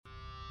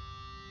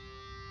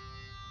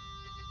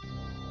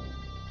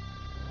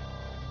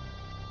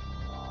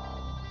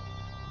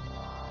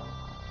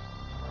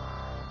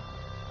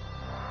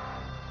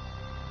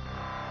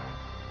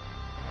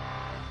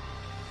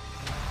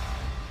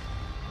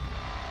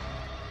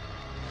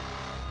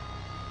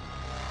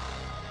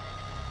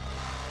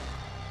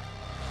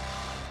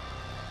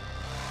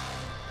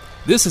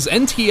This is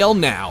NTL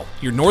Now,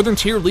 your Northern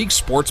Tier League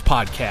sports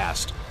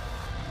podcast.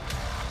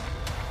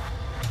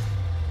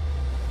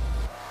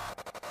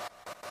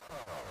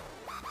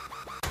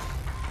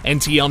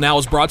 NTL Now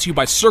is brought to you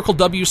by Circle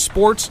W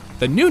Sports,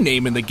 the new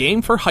name in the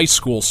game for high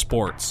school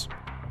sports.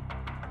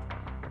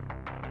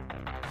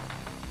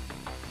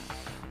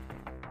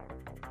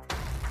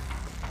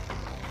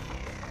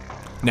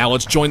 Now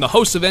let's join the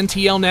hosts of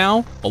NTL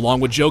Now,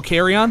 along with Joe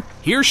Carrion.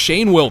 Here's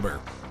Shane Wilbur.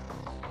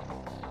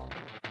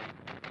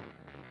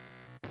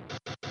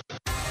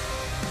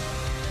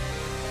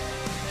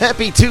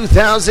 Happy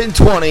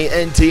 2020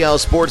 NTL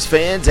sports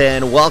fans,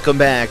 and welcome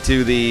back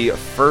to the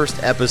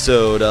first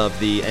episode of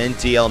the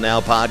NTL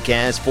Now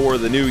podcast for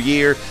the new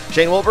year.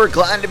 Shane Wilbur,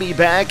 glad to be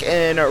back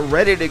and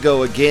ready to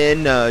go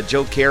again.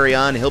 Joe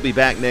Carrion, he'll be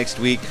back next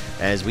week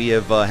as we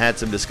have had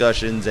some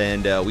discussions,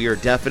 and we are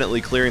definitely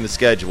clearing the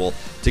schedule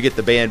to get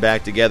the band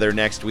back together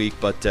next week,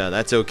 but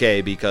that's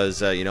okay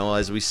because,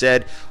 as we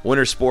said,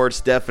 winter sports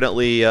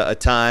definitely a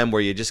time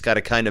where you just got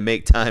to kind of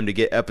make time to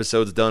get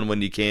episodes done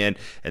when you can,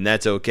 and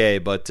that's okay.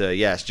 But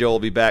yes, Joe will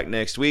be back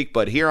next week,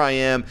 but here I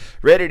am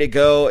ready to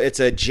go. It's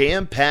a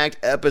jam-packed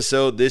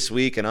episode this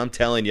week, and I'm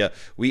telling you,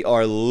 we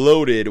are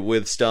loaded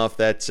with stuff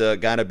that's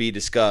got to be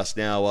discussed.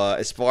 Now,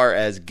 as far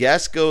as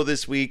guests go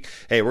this week,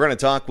 hey, we're going to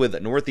talk with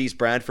Northeast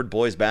Bradford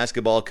boys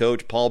basketball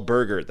coach Paul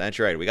Berger. That's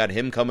right, we got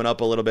him coming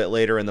up a little bit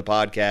later in the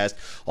podcast.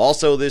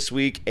 Also this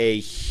week, a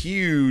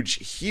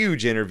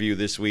huge interview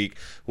this week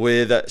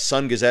with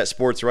Sun Gazette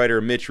sports writer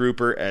Mitch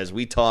Rupert as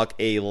we talk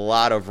a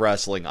lot of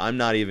wrestling. I'm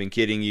not even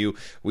kidding you.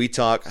 We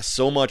talk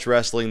so much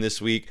wrestling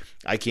this week,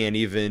 I can't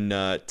even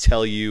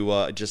tell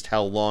you just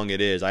how long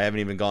it is. I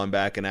haven't even gone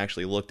back and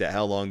actually looked at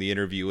how long the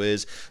interview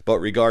is, but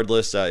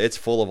regardless, it's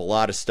full of a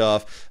lot of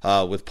stuff.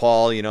 With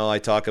Paul, I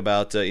talk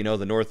about,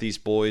 the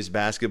Northeast boys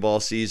basketball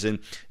season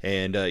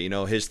and,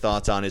 his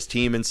thoughts on his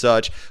team and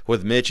such.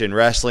 With Mitch and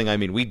wrestling, I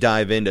mean, we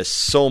dive into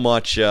so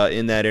much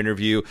in that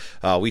interview.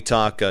 We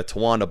talk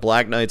Towanda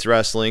Black Knights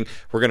wrestling.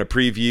 We're going to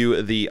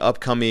preview the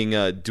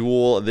upcoming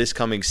duel this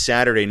coming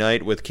Saturday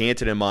night with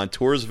Canton and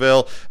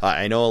Montoursville.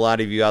 I know a lot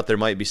of you out there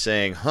might be saying,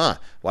 why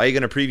are you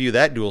going to preview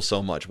that duel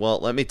so much? Well,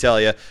 let me tell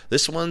you,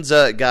 this one's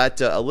got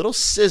a little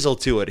sizzle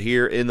to it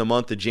here in the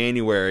month of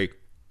January.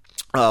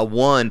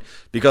 One,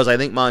 because I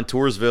think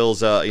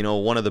Montoursville's,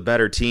 one of the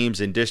better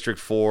teams in District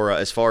 4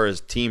 as far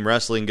as team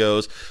wrestling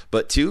goes.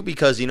 But two,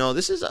 because,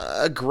 this is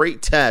a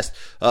great test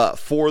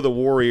for the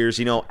Warriors,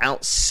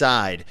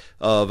 outside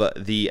of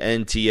the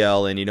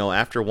NTL. And,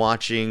 after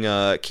watching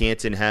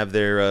Canton have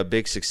their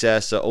big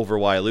success over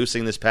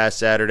Wyalusing this past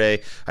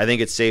Saturday, I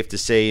think it's safe to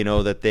say,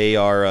 that they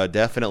are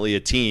definitely a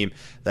team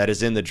that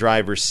is in the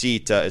driver's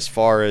seat as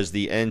far as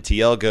the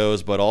NTL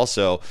goes, but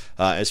also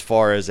as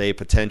far as a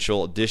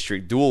potential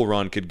district dual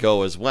run could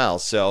go as well.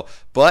 So,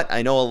 but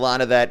I know a lot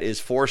of that is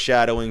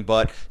foreshadowing,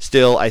 but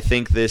still, I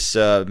think this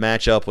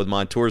matchup with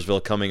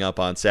Montoursville coming up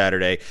on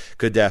Saturday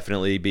could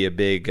definitely be a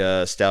big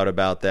stout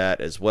about that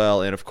as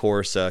well. And of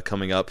course,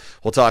 coming up,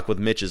 we'll talk with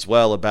Mitch as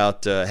well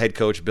about head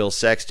coach Bill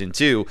Sexton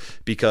too,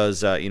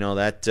 because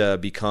that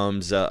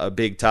becomes a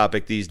big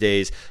topic these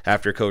days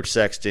after Coach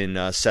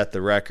Sexton set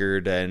the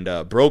record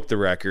and broke the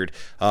record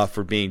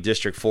for being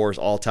District 4's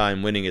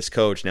all-time winningest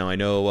coach. Now, I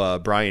know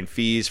Brian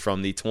Fees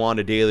from the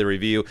Towanda Daily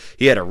Review,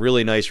 he had a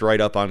really nice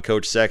write-up on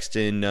Coach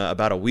Sexton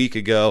about a week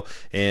ago,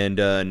 and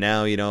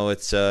now,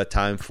 it's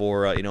time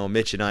for,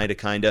 Mitch and I to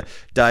kind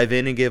of dive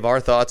in and give our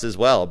thoughts as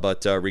well.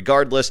 But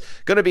regardless,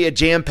 going to be a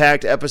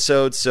jam-packed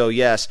episode, so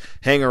yes,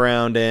 hang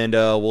around, and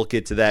we'll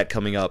get to that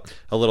coming up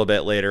a little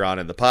bit later on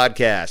in the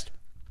podcast.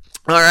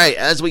 All right,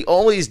 as we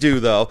always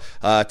do, though,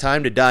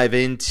 time to dive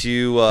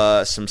into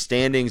some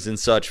standings and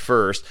such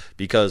first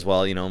because,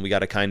 we got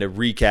to kind of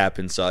recap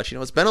and such.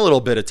 It's been a little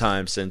bit of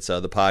time since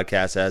the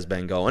podcast has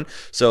been going.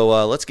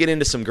 So let's get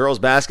into some girls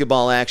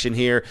basketball action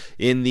here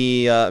in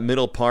the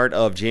middle part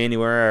of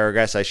January, or I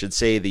guess I should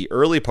say the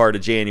early part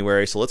of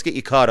January. So let's get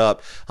you caught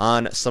up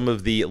on some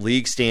of the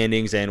league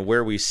standings and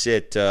where we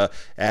sit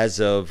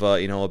as of,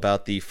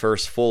 about the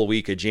first full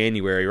week of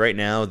January. Right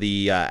now,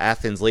 the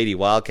Athens Lady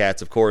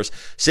Wildcats, of course,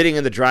 sitting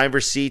in the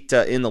driver's seat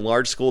in the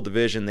large school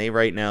division. They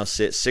right now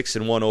sit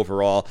 6-1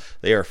 overall.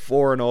 They are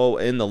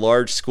 4-0 in the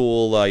large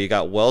school. You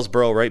got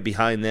Wellsboro right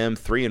behind them,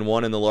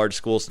 3-1 in the large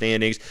school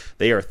standings.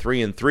 They are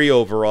 3-3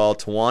 overall.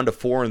 Towanda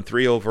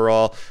 4-3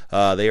 overall.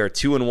 They are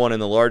 2-1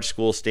 in the large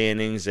school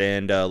standings.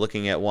 And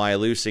looking at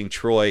Wyalusing,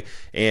 Troy,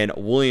 and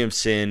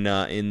Williamson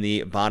in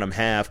the bottom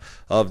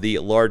half of the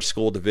large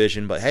school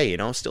division. But hey,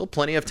 still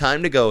plenty of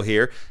time to go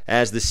here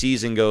as the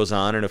season goes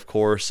on. And of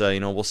course,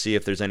 we'll see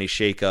if there's any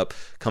shakeup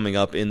coming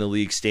up in the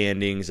league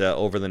standings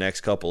over the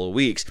next couple of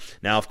weeks.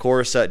 Now, of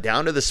course,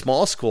 down to the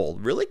small school,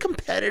 really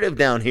competitive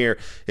down here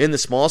in the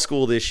small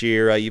school this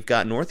year. You've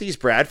got Northeast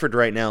Bradford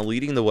right now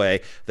leading the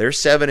way. They're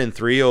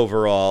 7-3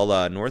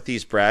 overall.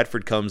 Northeast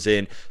Bradford comes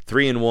in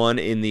 3-1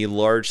 in the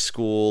large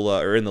school,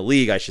 or in the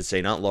league, I should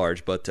say, not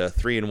large, but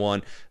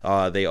 3-1.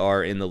 They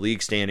are in the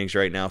league standings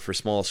right now for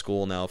small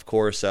school. Now, of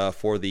course,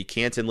 for the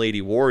Canton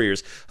Lady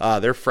Warriors,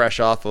 they're fresh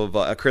off of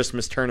a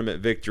Christmas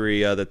tournament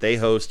victory that they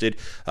hosted.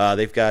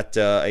 They've got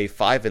a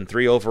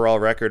 5-3 overall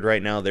record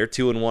right now. They're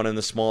 2-1 in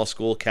the small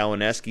school.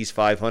 Kawaneski's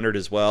 500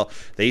 as well.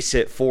 They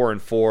sit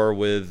 4-4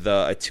 with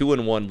a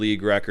 2-1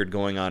 league record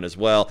going on as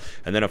well.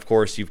 And then, of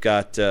course, you've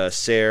got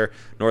Sayre,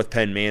 North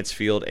Penn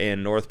Mansfield,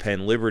 and North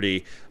Penn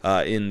Liberty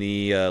in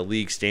the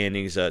league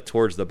standings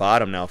towards the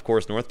bottom. Now, of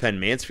course, North Penn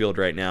Mansfield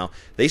right now,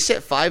 they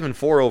sit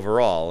 5-4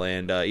 overall,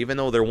 and even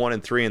though they're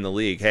 1-3 in the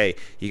league, hey,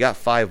 you got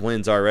 5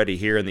 wins already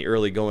here in the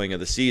early going of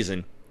the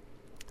season.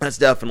 That's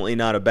definitely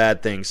not a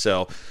bad thing.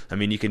 So, I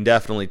mean, you can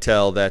definitely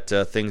tell that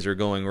things are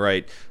going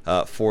right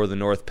for the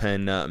North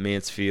Penn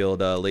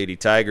Mansfield Lady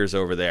Tigers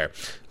over there.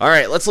 All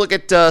right, let's look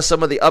at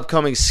some of the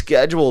upcoming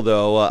schedule,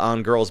 though,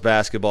 on girls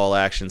basketball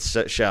action,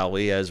 shall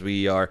we, as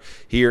we are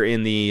here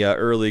in the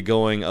early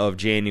going of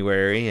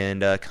January.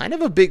 And kind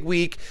of a big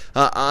week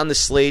on the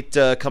slate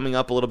coming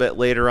up a little bit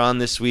later on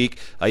this week.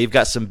 You've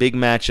got some big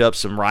matchups,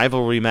 some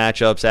rivalry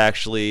matchups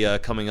actually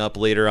coming up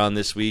later on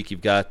this week. You've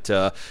got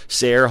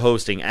Sayre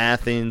hosting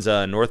Athens.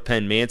 North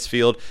Penn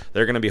Mansfield,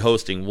 they're going to be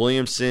hosting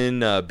Williamson.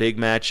 Big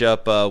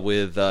matchup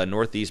with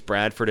Northeast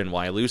Bradford and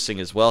Wyalusing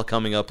as well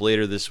coming up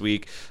later this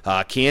week.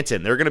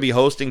 Canton, they're going to be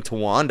hosting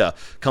Towanda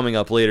coming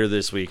up later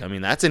this week. I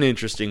mean, that's an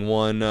interesting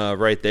one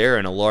right there,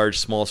 and a large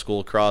small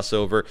school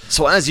crossover.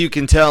 So as you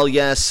can tell,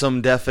 yes,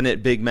 some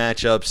definite big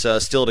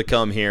matchups still to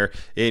come here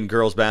in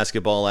girls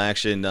basketball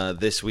action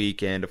this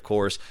week, and of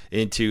course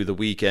into the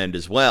weekend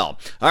as well.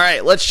 All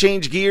right, let's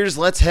change gears.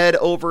 Let's head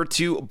over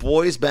to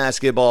boys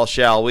basketball,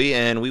 shall we?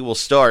 And we will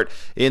start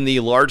in the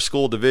large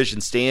school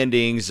division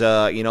standings.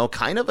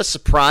 Kind of a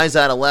surprise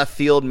out of left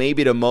field,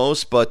 maybe to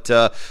most, but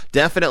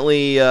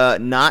definitely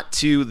not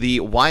to the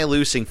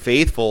Wyalusing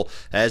faithful,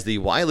 as the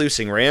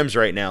Wyalusing Rams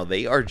right now,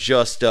 they are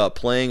just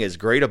playing as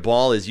great a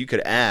ball as you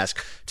could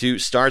ask to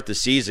start the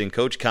season.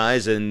 Coach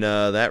Kais and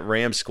that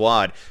Rams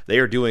squad, they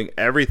are doing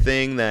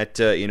everything that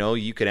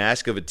you could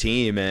ask of a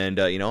team. And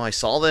I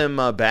saw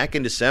them back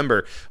in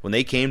December when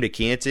they came to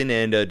Canton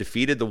and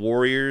defeated the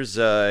Warriors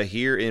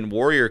here in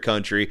Warrior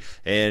Country.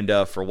 And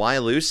for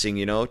Wyalusing,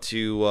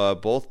 to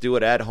both do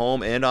it at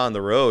home and on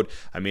the road,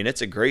 I mean,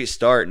 it's a great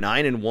start.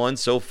 9-1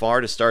 so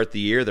far to start the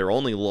year. Their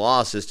only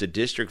loss is to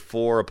District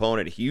 4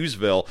 opponent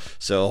Hughesville.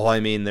 So, I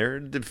mean, they're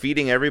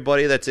defeating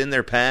everybody that's in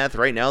their path.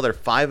 Right now, they're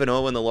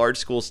 5-0 in the large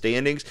school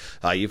standings.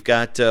 You've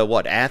got,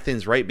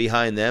 Athens right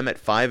behind them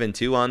at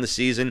 5-2 on the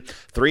season.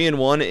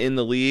 3-1 in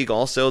the league.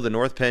 Also, the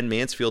North Penn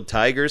Mansfield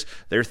Tigers,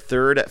 they're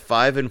third at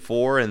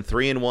 5-4 and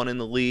 3-1 in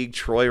the league.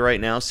 Troy right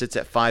now sits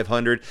at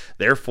 500.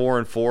 They're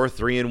 4-4,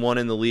 3-1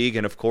 in the league.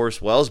 And, of course,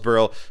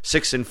 Wellsboro,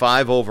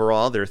 6-5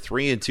 overall. They're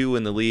 3-2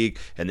 in the league.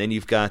 And then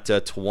you've got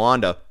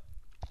Towanda.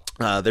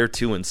 They're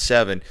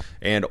 2-7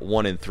 and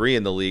 1-3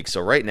 in the league.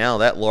 So right now,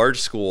 that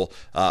large school,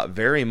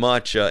 very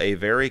much a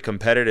very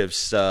competitive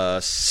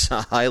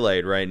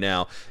highlight right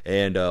now.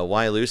 And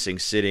Wyalusing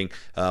sitting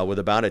with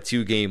about a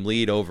 2-game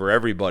lead over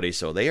everybody.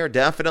 So they are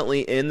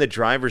definitely in the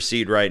driver's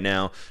seat right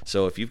now.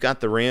 So if you've got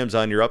the Rams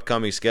on your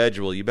upcoming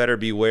schedule, you better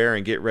beware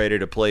and get ready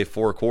to play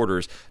 4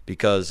 quarters,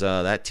 because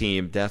that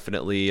team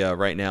definitely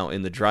right now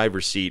in the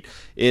driver's seat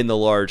in the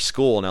large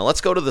school. Now let's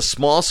go to the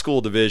small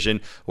school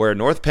division, where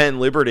North Penn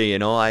Liberty,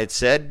 I had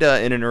said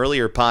in an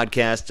earlier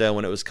podcast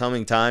when it was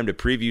coming time to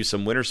preview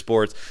some winter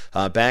sports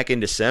back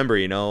in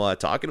December,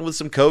 talking with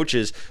some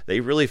coaches, they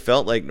really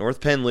felt like North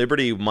Penn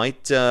Liberty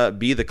might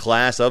be the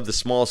class of the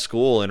small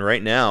school, and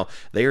right now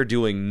they are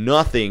doing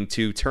nothing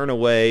to turn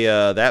away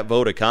that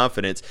vote of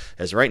confidence,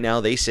 as right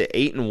now they sit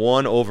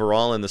 8-1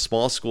 overall in the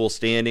small school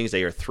standings.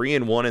 They are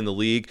 3-1 in the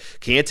league.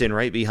 Canton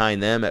right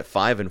behind them at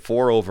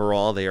 5-4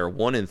 overall. They are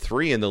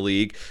 1-3 in the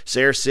league.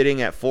 Sayre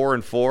sitting at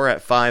 4-4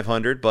 at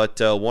 500, but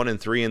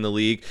 1-3 in the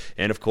league.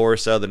 And of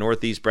course, the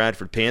Northeast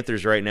Bradford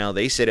Panthers right now,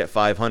 they sit at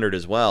 500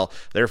 as well.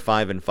 They're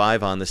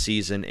 5-5 on the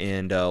season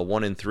and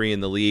 1-3 in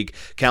the league.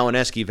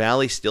 Kawaneski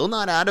Valley still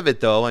not out of it,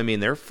 though. I mean,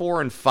 they're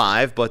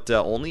 4-5, but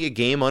only a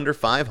game under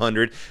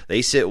 500.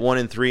 They sit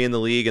 1-3 in the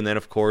league. And then,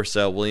 of course,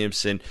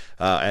 Williamson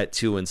at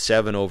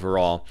 2-7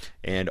 overall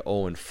and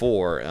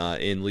 0-4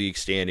 in league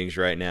standings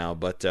right now.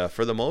 But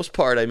for the most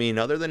part, I mean,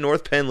 other than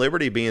North Penn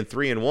Liberty being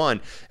 3-1,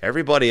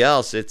 everybody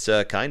else, it's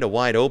kind of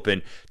wide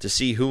open to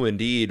see who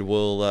indeed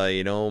will,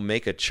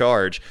 make a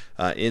charge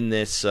in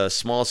this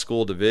small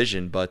school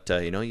division. But,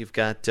 you've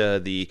got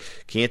the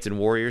Canton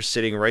Warriors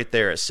sitting right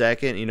there at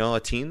second, a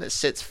team that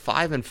sits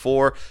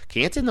 5-4.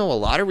 Canton, though, a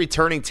lot of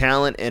returning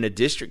talent and a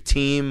district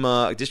team,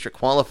 district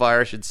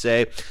qualifier, I should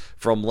say,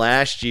 from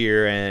last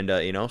year, and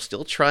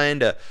still trying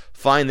to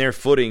find their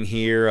footing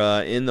here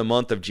in the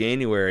month of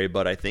January.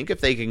 But I think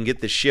if they can get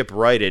the ship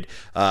righted,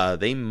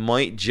 they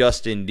might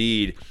just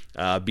indeed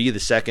be the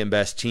second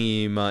best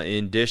team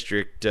in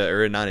district,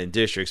 or not in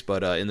districts,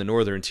 but in the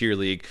Northern Tier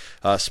League,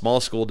 small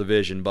school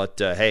division. But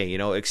hey,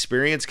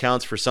 experience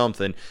counts for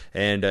something.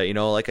 And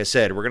like I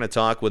said, we're going to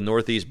talk with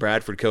Northeast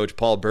Bradford coach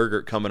Paul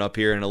Burgert coming up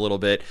here in a little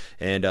bit.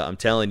 And I'm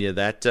telling you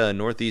that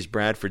Northeast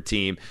Bradford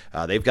team,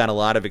 they've got a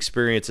lot of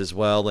experience as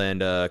well.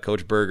 And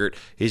Coach Burgert,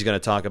 he's going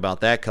to talk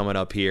about that coming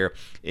up here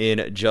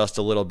in just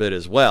a little bit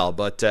as well.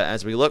 But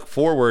as we look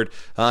forward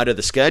to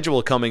the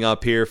schedule coming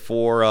up here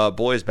for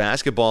boys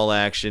basketball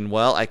action,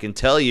 well, I can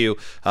tell you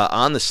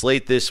on the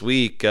slate this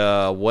week,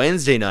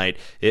 Wednesday night,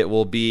 it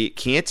will be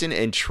Canton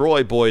and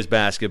Troy boys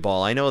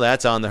basketball. I know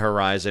that's on the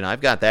horizon.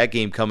 I've got that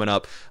game coming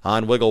up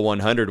on Wiggle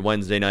 100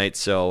 Wednesday night.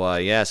 So,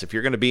 yes, if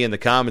you're going to be in the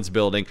Commons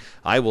building,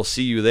 I will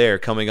see you there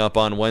coming up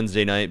on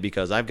Wednesday night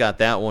because I've got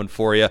that one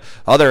for you.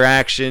 Other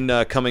action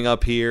coming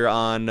up here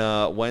on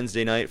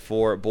Wednesday night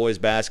for boys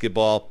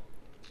basketball.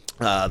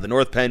 The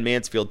North Penn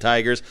Mansfield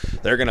Tigers,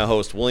 they're going to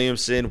host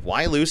Williamson,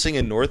 Wyalusing,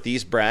 and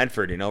Northeast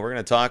Bradford. We're going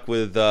to talk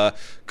with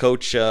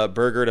Coach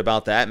Burgert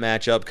about that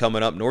matchup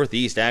coming up.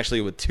 Northeast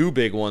actually with two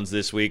big ones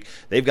this week.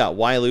 They've got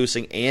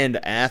Wyalusing and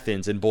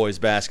Athens in boys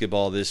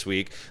basketball this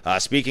week.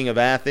 Speaking of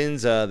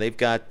Athens, they've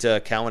got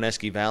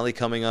Cowanesque Valley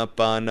coming up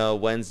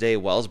on Wednesday,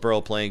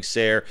 Wellsboro playing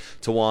Sayre,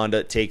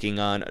 Towanda taking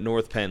on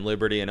North Penn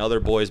Liberty, and other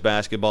boys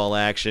basketball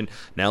action.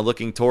 Now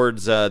looking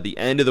towards the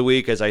end of the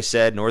week, as I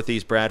said,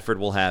 Northeast Bradford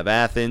will have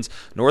Athens.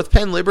 North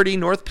Penn Liberty,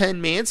 North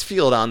Penn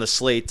Mansfield on the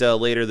slate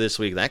later this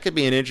week. That could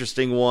be an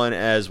interesting one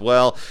as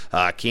well.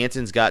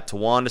 Canton's got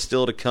Towanda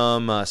still to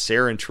come.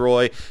 Sayre and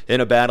Troy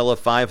in a battle of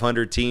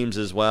 500 teams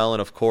as well.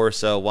 And, of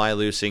course,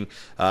 Wyalusing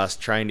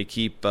trying to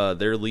keep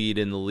their lead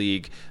in the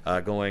league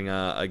going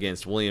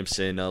against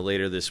Williamson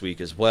later this week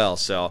as well.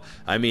 So,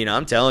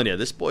 I'm telling you,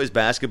 this boys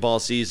basketball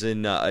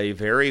season, a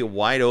very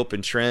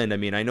wide-open trend.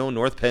 I know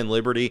North Penn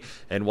Liberty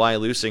and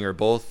Wyalusing are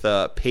both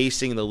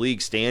pacing the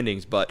league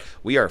standings, but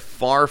we are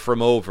far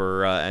from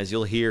over, as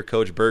you'll hear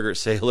Coach Burgert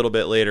say a little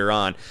bit later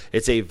on.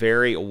 It's a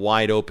very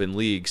wide open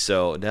league,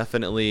 so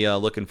definitely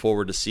looking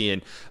forward to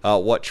seeing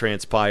what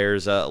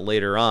transpires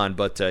later on.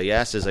 But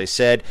yes, as I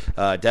said,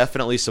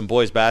 definitely some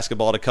boys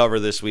basketball to cover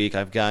this week.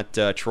 I've got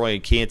Troy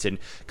and Canton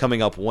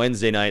coming up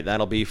Wednesday night.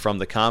 That'll be from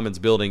the Commons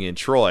building in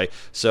Troy,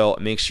 so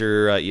make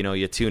sure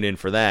you tune in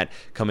for that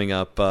coming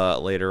up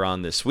later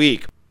on this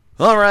week.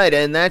 All right,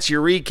 and that's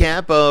your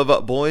recap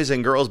of boys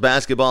and girls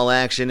basketball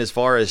action as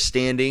far as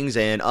standings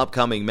and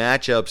upcoming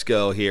matchups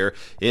go here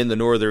in the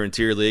Northern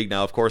Tier League.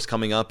 Now, of course,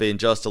 coming up in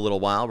just a little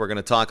while, we're going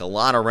to talk a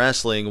lot of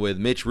wrestling with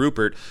Mitch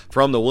Rupert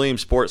from the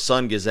Williamsport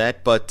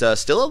Sun-Gazette, but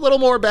still a little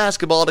more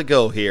basketball to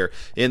go here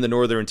in the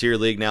Northern Tier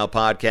League Now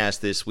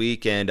podcast this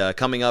week. And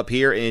coming up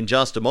here in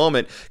just a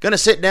moment, going to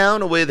sit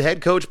down with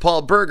head coach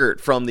Paul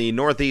Burgert from the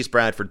Northeast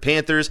Bradford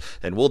Panthers,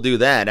 and we'll do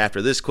that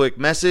after this quick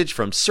message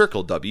from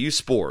Circle W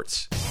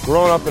Sports.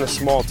 Growing up in a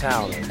small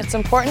town, it's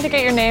important to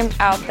get your name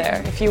out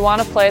there if you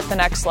want to play at the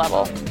next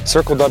level.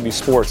 Circle W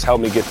Sports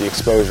helped me get the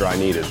exposure I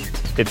needed.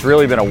 It's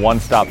really been a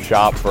one-stop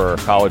shop for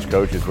college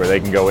coaches where they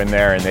can go in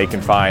there and they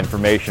can find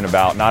information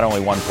about not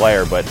only one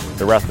player but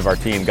the rest of our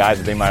team, guys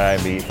that they might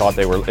not even thought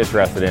they were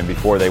interested in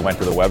before they went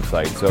to the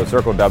website. So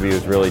Circle W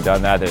has really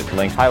done that. It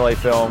links highlight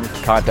films,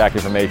 contact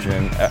information,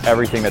 and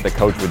everything that the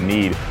coach would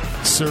need.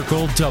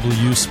 Circle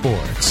W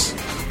Sports,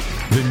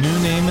 the new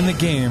name in the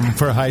game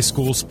for high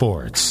school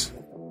sports.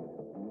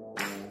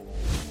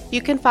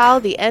 You can follow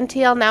the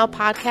NTL Now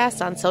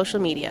podcast on social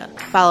media.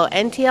 Follow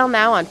NTL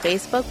Now on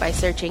Facebook by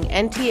searching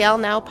NTL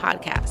Now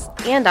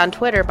Podcast, and on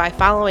Twitter by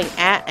following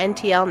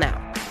 @NTL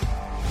Now.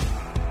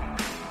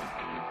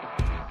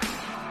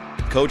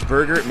 Coach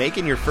Burgert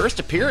making your first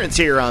appearance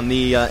here on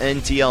the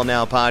NTL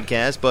Now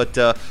podcast,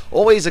 but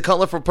always a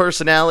colorful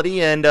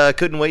personality, and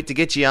couldn't wait to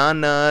get you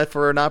on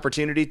for an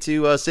opportunity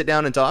to sit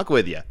down and talk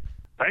with you.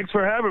 Thanks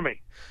for having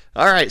me.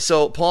 All right,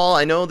 so Paul,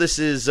 I know this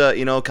is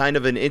kind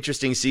of an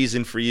interesting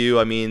season for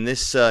you.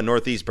 This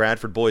Northeast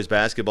Bradford boys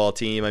basketball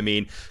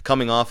team,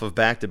 coming off of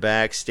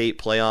back-to-back state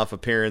playoff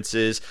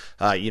appearances,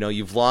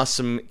 you've lost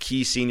some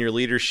key senior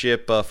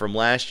leadership from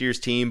last year's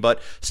team, but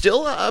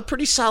still a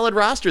pretty solid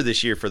roster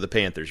this year for the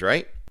Panthers,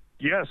 right?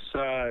 Yes,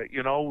 we're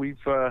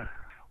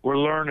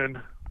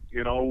learning,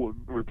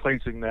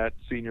 replacing that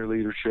senior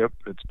leadership.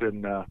 It's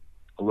been a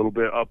little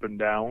bit up and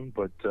down,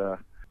 but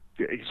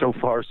so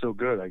far so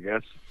good, I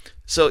guess.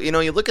 So,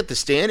 you look at the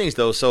standings,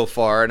 though, so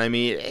far, and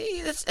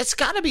it's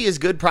got to be as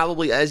good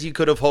probably as you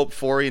could have hoped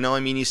for.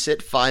 You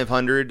sit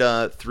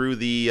 500 through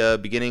the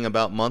beginning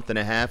about month and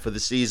a half of the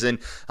season.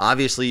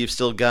 Obviously, you've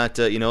still got,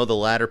 the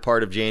latter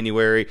part of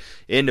January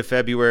into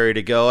February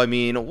to go.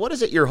 What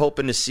is it you're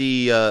hoping to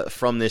see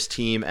from this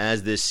team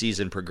as this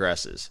season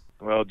progresses?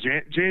 Well,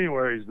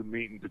 January is the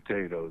meat and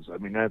potatoes.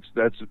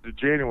 That's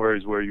January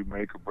is where you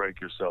make or break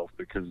yourself,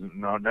 because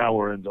now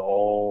we're into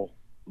all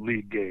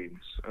league games.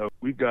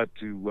 We've got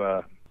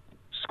to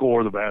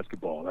score the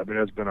basketball. I mean,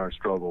 that's been our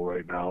struggle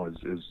right now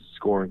is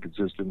scoring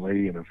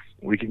consistently. And if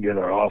we can get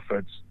our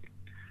offense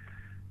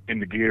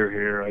into gear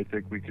here, I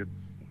think we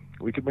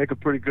could make a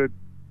pretty good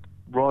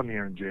run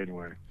here in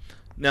January.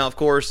 Now, of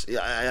course,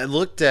 I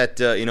looked at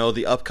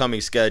the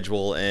upcoming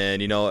schedule,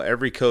 and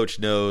every coach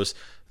knows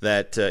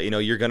that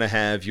you're going to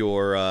have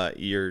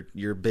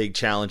your big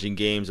challenging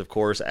games, of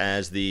course,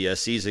 as the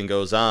season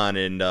goes on.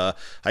 And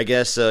I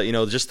guess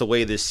just the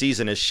way this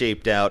season is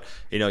shaped out,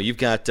 you've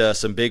got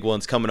some big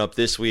ones coming up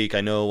this week.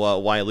 I know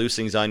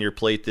Wyalusing's on your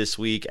plate this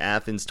week,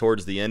 Athens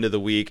towards the end of the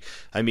week.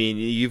 I mean,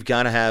 you've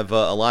got to have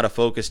a lot of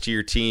focus to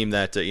your team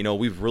that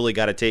we've really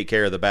got to take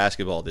care of the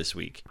basketball this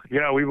week.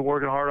 Yeah, we've been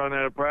working hard on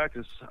that at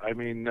practice. I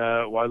mean,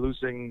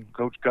 Wyalusing,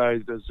 Coach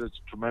Guys does a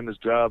tremendous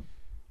job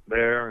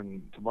there,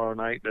 and tomorrow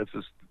night it's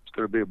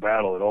going to be a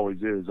battle. It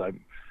always is.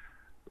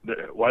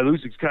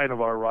 Wyalusing's kind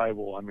of our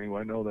rival. I mean,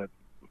 I know that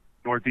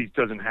Northeast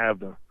doesn't have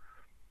the,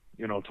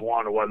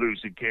 Tawana,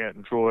 Wyalusing,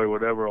 Canton, Troy,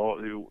 whatever.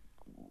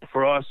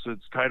 For us,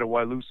 it's kind of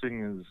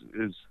Wyalusing is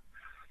the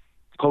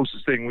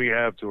closest thing we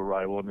have to a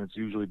rival, and it's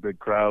usually big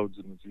crowds,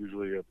 and it's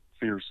usually a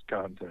fierce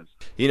contest.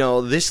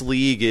 This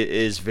league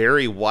is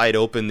very wide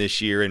open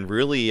this year, and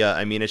really,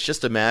 it's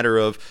just a matter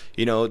of,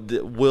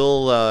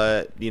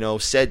 will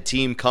said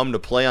team come to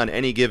play on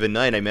any given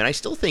night? I mean, I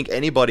still think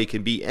anybody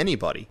can beat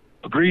anybody.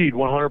 Agreed,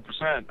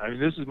 100%. I mean,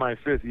 this is my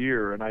 5th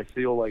year, and I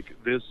feel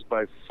like this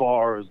by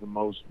far is the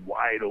most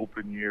wide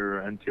open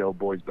year NTL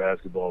boys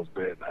basketball has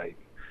been.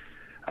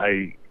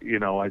 I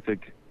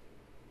think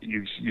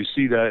you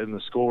see that in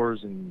the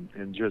scores,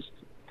 and just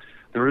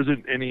there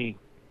isn't any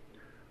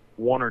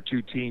one or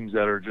two teams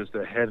that are just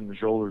a head and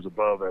shoulders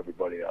above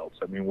everybody else.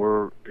 I mean,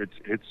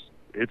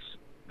 it's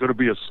going to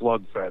be a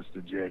slugfest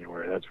in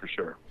January, that's for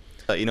sure.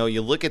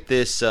 You look at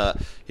this,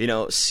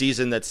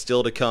 season that's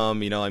still to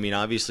come.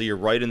 Obviously you're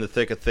right in the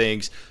thick of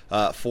things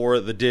for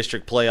the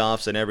district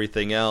playoffs and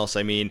everything else.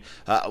 I mean,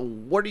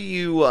 what are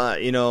you,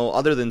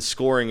 other than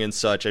scoring and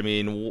such? I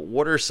mean,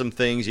 what are some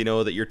things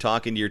that you're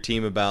talking to your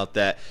team about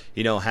that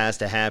has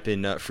to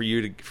happen for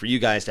you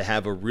guys to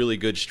have a really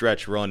good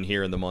stretch run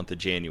here in the month of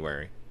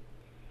January?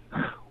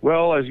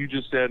 Well, as you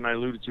just said, and I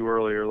alluded to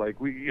earlier, like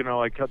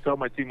I tell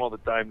my team all the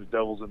time, the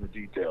devil's in the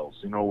details.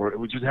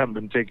 We just haven't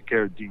been taking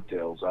care of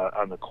details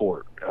on the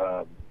court.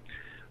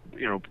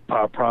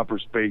 Proper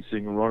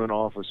spacing, running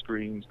off of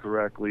screens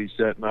correctly,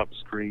 setting up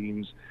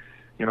screens.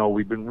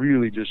 We've been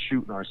really just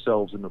shooting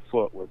ourselves in the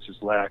foot with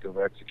just lack of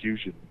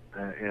execution.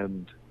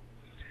 And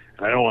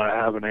I don't want to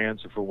have an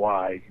answer for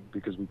why,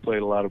 because we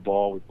played a lot of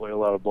ball. We play a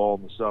lot of ball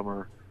in the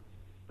summer.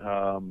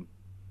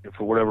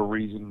 For whatever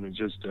reason, it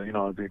just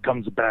it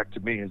comes back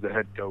to me as the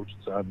head coach.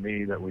 It's on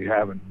me that we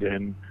haven't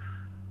been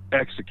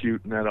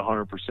executing at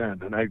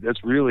 100%, and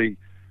that's really,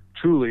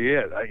 truly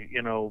it.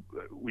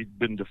 We've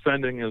been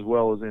defending as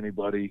well as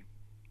anybody.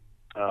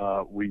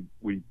 We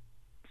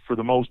for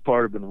the most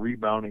part have been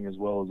rebounding as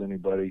well as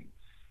anybody.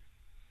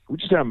 We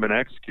just haven't been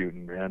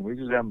executing, man. We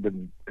just haven't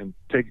been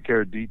taking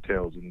care of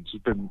details, and it's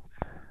just been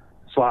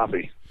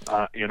sloppy.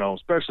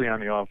 Especially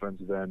on the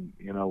offensive end.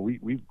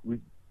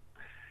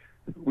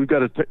 We've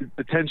got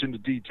attention to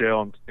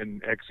detail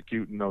and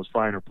executing those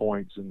finer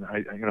points, and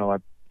I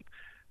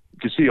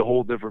can see a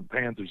whole different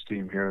Panthers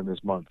team here in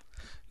this month.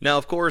 Now,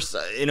 of course,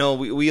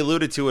 we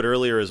alluded to it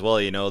earlier as well.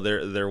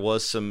 There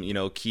was some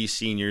key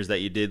seniors that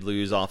you did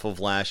lose off of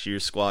last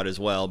year's squad as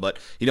well. But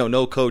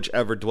no coach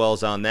ever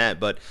dwells on that.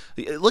 But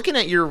looking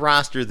at your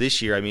roster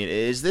this year, I mean,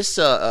 is this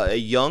a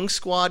young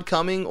squad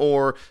coming,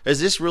 or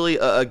is this really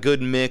a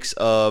good mix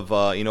of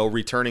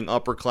returning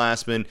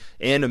upperclassmen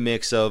and a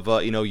mix of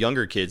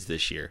younger kids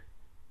this year?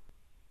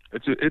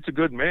 It's a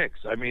good mix.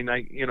 I mean,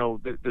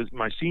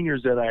 my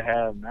seniors that I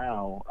have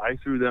now, I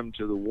threw them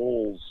to the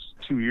wolves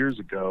 2 years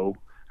ago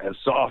as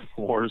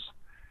sophomores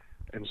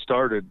and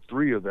started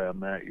 3 of them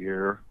that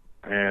year.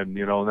 And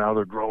now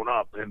they're grown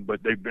up,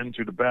 but they've been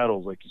through the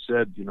battles, like you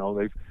said.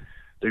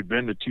 They've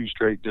been to 2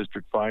 straight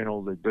district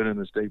finals. They've been in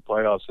the state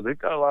playoffs, so they've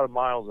got a lot of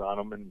miles on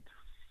them. And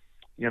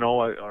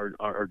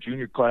our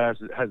junior class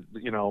has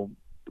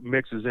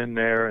mixes in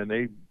there, and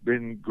they've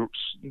been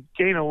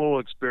gaining a little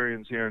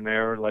experience here and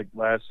there, like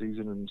last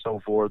season and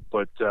so forth.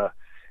 But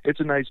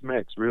it's a nice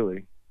mix,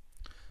 really.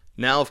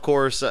 Now, of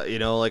course,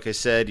 like I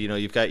said,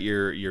 you've got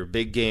your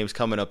big games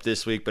coming up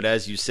this week. But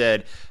as you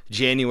said,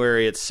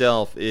 January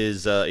itself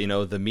is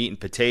the meat and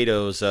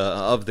potatoes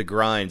of the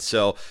grind.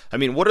 So, I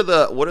mean, what are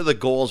the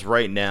goals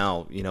right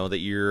now? That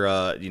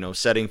you're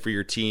setting for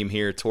your team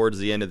here towards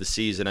the end of the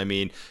season. I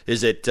mean,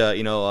 is it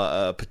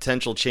a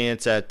potential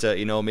chance at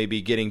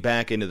maybe getting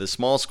back into the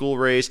small school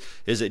race?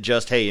 Is it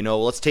just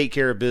let's take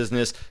care of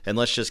business and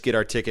let's just get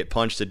our ticket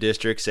punched to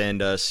districts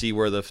and see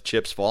where the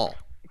chips fall?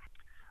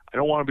 I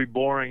don't want to be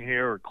boring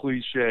here or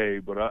cliche,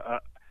 but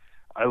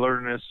I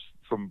learned this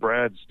from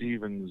Brad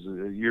Stevens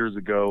years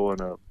ago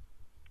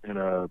in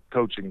a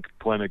coaching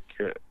clinic.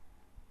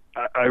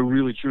 I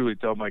really truly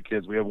tell my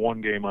kids we have one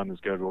game on the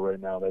schedule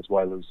right now. That's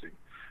Wyalusing,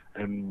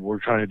 and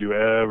we're trying to do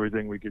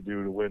everything we could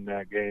do to win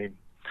that game.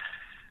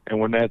 And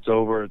when that's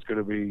over, it's going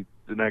to be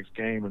the next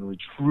game, and we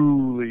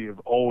truly have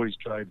always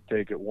tried to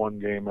take it one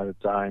game at a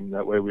time.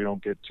 That way we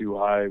don't get too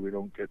high, we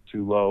don't get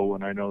too low,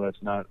 and I know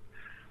that's not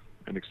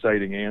an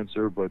exciting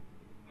answer, but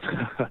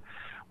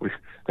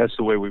that's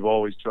the way we've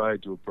always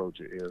tried to approach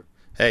it here.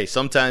 Hey,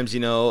 sometimes,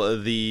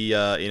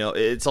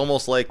 it's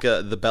almost like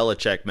the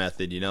Belichick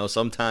method,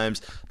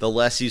 Sometimes the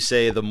less you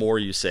say, the more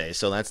you say.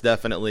 So that's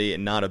definitely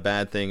not a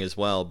bad thing as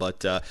well.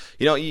 But,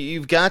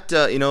 you've got,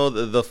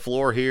 the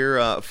floor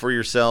here for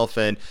yourself.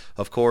 And,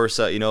 of course,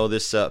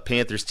 this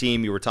Panthers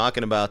team, you were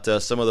talking about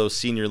some of those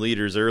senior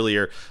leaders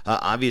earlier.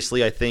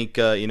 Obviously, I think,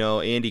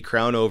 Andy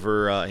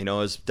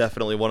Crownover, is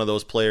definitely one of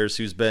those players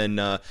who's been,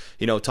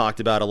 talked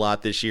about a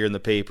lot this year in the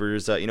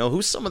papers.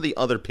 Who's some of the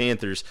other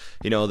Panthers,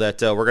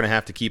 that we're going to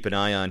have to keep an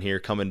eye on here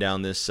coming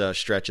down this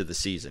stretch of the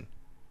season?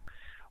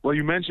 Well,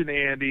 you mentioned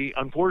Andy.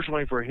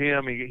 Unfortunately for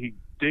him, he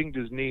dinged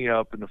his knee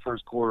up in the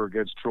first quarter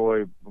against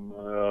Troy.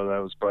 That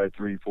was probably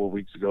 3-4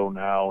 weeks ago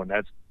now, and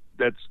that's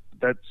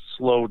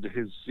slowed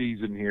his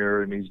season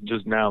here, and he's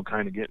just now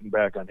kind of getting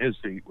back on his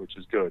feet, which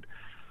is good.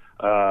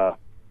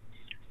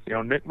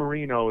 Nick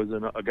Marino is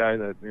a guy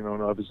that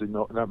obviously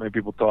not many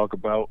people talk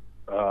about.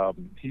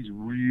 He's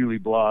really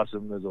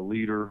blossomed as a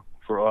leader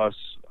for us.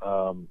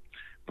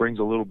 Brings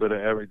a little bit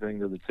of everything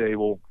to the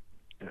table.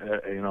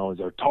 Is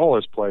our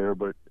tallest player,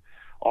 but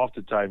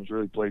oftentimes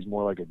really plays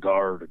more like a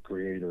guard, a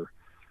creator.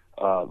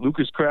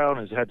 Lucas Crown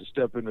has had to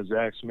step into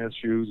Zach Smith's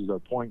shoes as our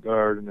point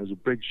guard, and there's a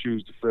big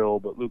shoes to fill,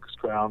 but Lucas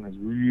Crown has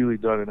really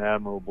done an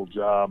admirable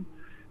job,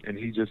 and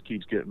he just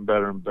keeps getting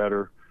better and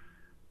better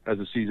as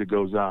the season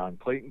goes on.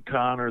 Clayton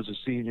Connor is a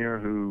senior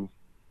who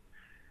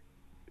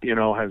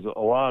has a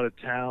lot of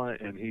talent,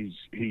 and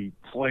he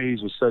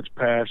plays with such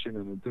passion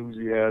and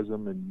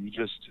enthusiasm, and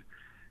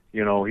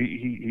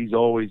he's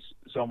always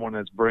someone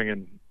that's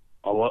bringing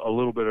a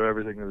little bit of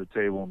everything to the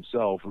table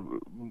himself,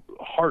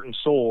 heart and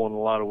soul in a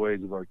lot of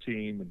ways of our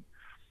team. And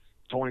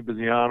Tony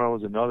Biziano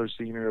is another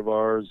senior of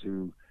ours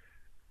who,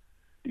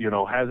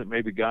 hasn't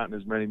maybe gotten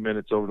as many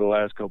minutes over the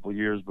last couple of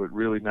years, but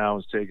really now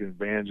is taking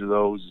advantage of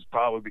those. Has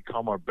probably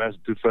become our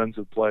best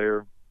defensive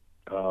player,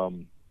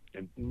 and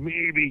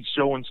maybe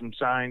showing some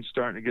signs,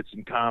 starting to get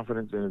some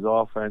confidence in his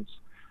offense.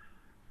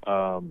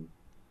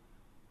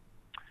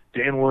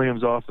 Dan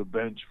Williams off the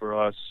bench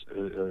for us,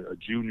 a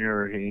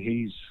junior.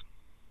 He's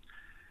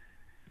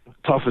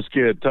toughest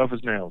kid, tough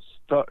as nails,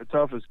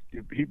 toughest.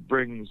 He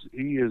brings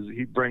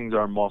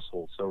our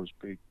muscle, so to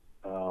speak.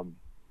 Those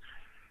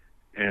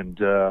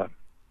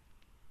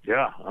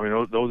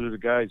are the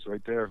guys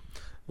right there.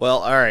 Well,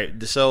 all right.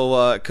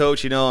 So,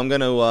 Coach, I'm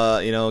going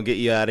to, get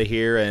you out of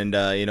here and,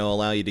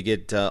 allow you to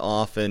get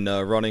off and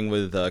running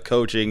with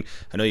coaching.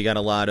 I know you got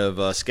a lot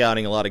of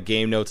scouting, a lot of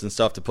game notes and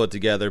stuff to put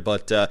together.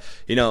 But,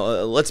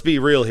 let's be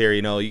real here.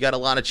 You got a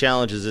lot of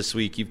challenges this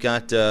week. You've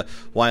got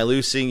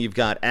Wyalusing, you've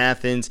got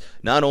Athens,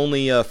 not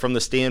only from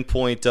the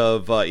standpoint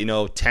of,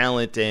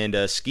 talent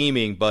and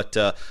scheming, but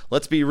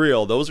let's be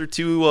real. Those are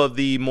two of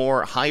the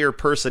more higher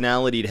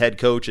personality head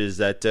coaches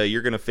that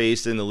you're going to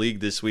face in the league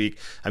this week.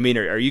 I mean,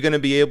 are you going to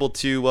be able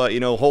to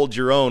hold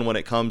your own when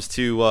it comes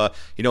to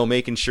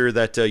making sure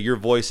that your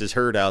voice is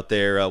heard out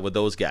there with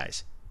those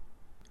guys?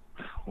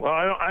 Well,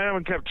 I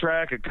haven't kept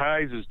track of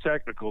Kai's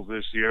technicals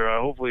this year.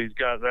 Hopefully he's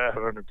got that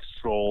under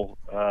control.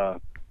 I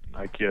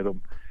kid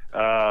him.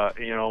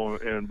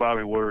 And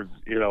Bobby Woodard's,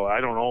 I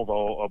don't know if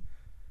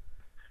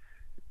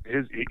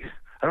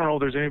I don't know if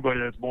there's anybody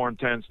that's more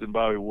intense than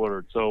Bobby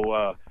Woodard.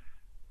 So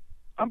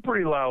I'm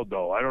pretty loud,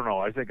 though. I don't know.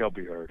 I think I'll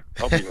be heard.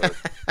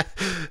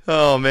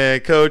 Oh,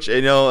 man, Coach,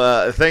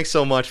 thanks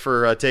so much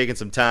for taking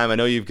some time. I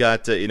know you've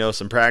got,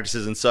 some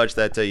practices and such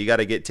that you got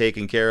to get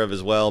taken care of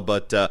as well.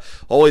 But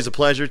always a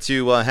pleasure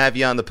to have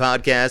you on the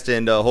podcast,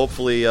 and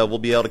hopefully we'll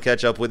be able to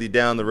catch up with you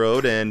down the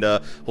road, and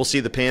we'll see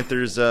the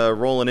Panthers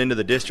rolling into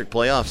the district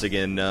playoffs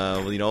again,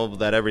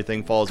 that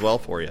everything falls well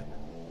for you.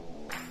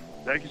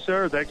 Thank you,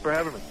 sir. Thanks for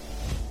having me.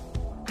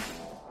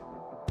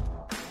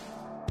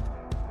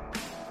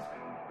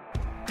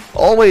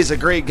 Always a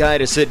great guy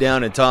to sit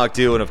down and talk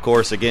to, and of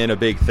course, again, a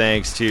big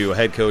thanks to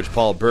head coach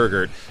Paul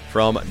Burgert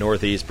from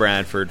Northeast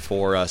Bradford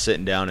for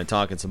sitting down and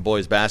talking some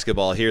boys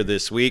basketball here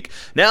this week.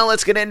 Now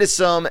let's get into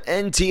some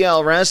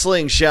NTL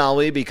wrestling, shall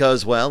we?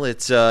 Because, well,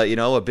 it's,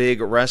 a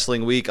big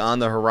wrestling week on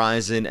the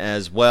horizon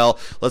as well.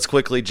 Let's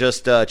quickly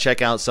just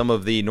check out some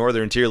of the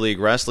Northern Tier League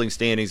wrestling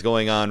standings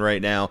going on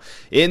right now.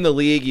 In the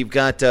league, you've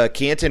got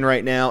Canton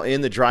right now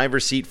in the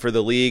driver's seat for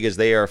the league as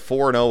they are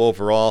 4-0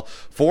 overall.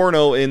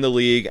 4-0 in the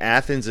league.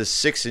 Athens is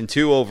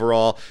 6-2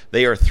 overall.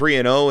 They are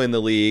 3-0 in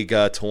the league.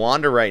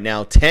 Towanda right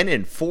now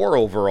 10-4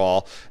 overall.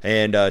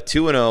 And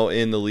 2-0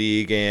 in the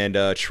league, and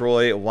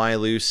Troy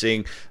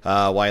Wyalusing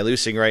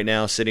right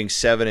now sitting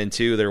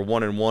 7-2. They're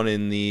 1-1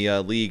 in the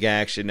league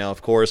action. Now,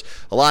 of course,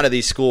 a lot of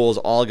these schools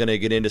all going to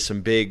get into some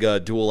big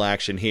dual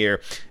action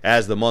here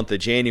as the month of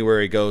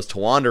January goes.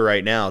 Towanda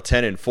right now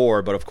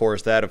 10-4, but of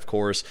course that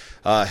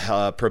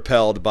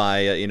propelled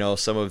by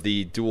some of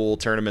the dual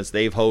tournaments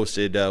they've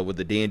hosted with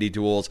the Dandy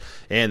duels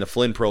and the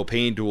Flynn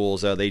Propane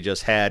duels they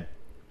just had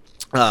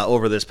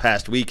over this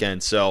past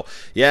weekend. So,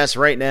 yes,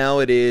 right now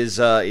it is,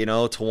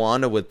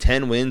 Towanda with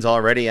 10 wins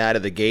already out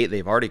of the gate.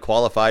 They've already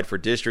qualified for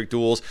district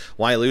duels.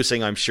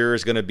 Wyalusing, I'm sure,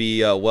 is going to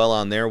be well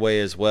on their way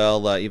as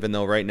well, even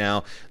though right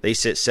now they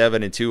sit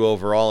 7-2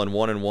 overall and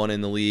 1-1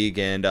 in the league.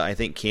 And I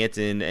think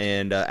Canton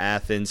and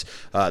Athens,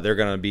 they're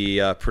going to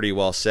be pretty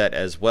well set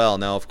as well.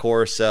 Now, of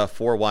course,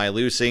 for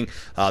Wyalusing,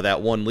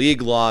 that one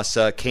league loss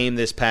came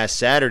this past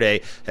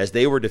Saturday as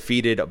they were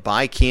defeated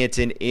by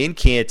Canton in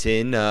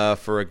Canton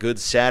for a good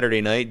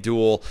Saturday night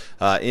duel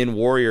in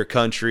Warrior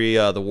Country.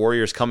 The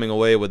Warriors coming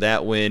away with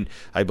that win,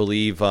 I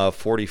believe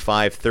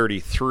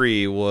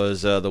 45-33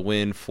 was the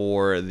win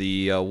for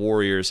the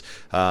Warriors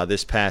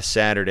this past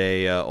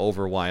Saturday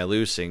over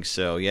Wyalusing.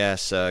 So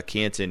yes,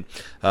 Canton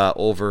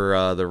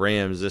over the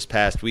Rams this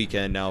past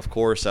weekend. Now, of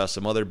course,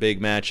 some other big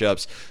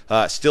matchups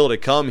still to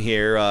come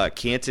here.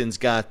 Canton's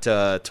got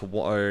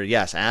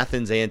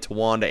Athens and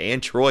Towanda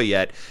and Troy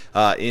yet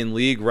in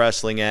league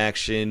wrestling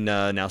action.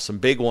 Now, some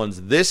big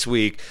ones this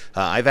week.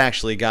 I've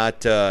actually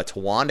got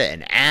Towanda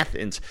and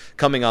Athens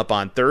coming up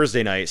on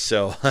Thursday night,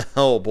 so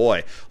oh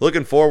boy,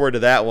 looking forward to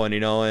that one,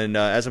 and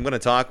as I'm going to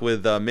talk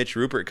with Mitch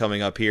Rupert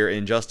coming up here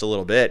in just a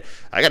little bit,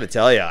 I got to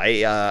tell you,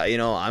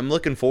 I'm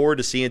looking forward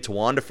to seeing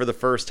Towanda for the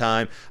first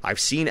time. I've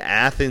seen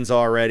Athens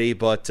already,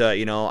 but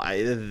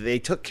they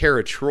took care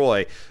of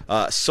Troy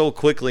so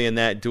quickly in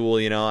that duel.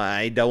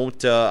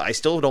 I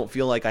still don't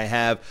feel like I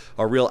have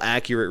a real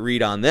accurate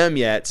read on them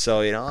yet,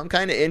 so I'm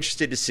kind of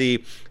interested to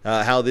see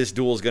how this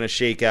duel is going to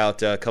shake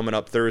out coming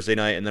up Thursday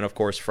night, and then of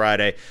course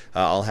Friday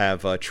I'll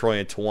have Troy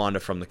and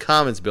Towanda from the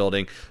Commons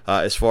building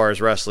as far as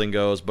wrestling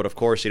goes. But of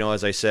course,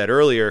 as I said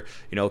earlier,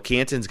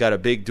 Canton's got a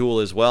big duel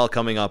as well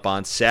coming up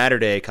on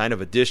Saturday, kind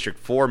of a District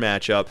 4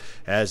 matchup,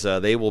 as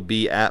they will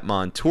be at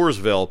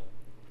Montoursville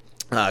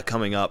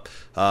coming up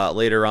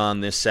later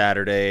on this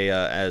Saturday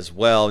as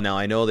well. Now,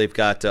 I know they've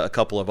got a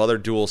couple of other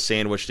duels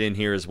sandwiched in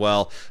here as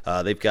well.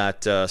 They've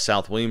got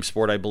South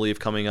Williamsport, I believe,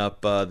 coming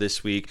up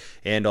this week,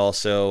 and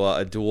also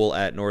a duel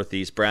at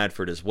Northeast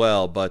Bradford as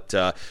well. But,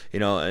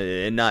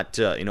 and not,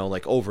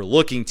 like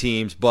overlooking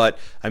teams, but,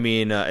 I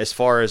mean, as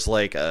far as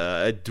like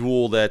a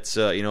duel that's,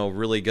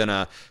 really going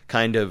to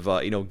kind of,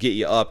 get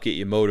you up, get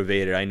you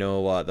motivated. I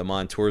know the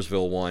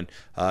Montoursville one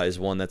is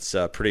one that's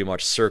pretty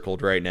much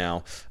circled right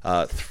now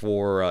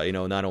for,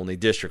 not only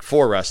District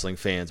 4 wrestling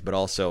fans, but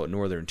also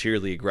Northern Tier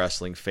League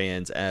wrestling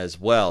fans as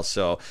well.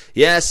 So,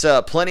 yes,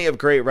 plenty of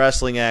great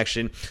wrestling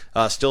action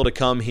still to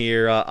come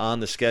here on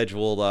the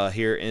schedule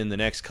here in the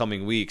next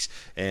coming weeks,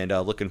 and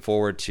looking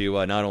forward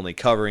to not only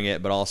covering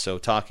it, but also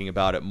talking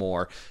about it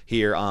more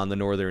here on the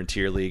Northern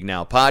Tier League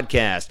Now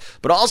podcast.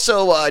 But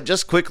also,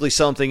 just quickly,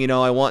 something,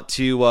 I want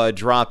to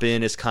drop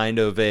in as kind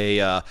of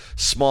a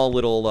small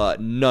little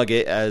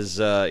nugget, as,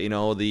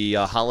 the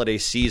holiday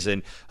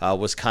season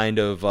was kind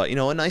of,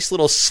 a nice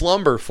little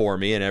slumber for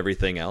me and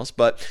everything else.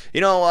 But,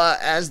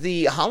 as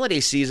the holiday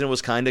season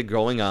was kind of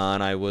going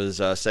on, I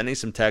was sending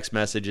some text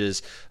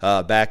messages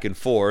back and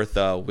forth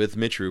with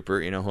Mitch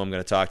Rupert, who I'm going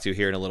to talk to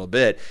here in a little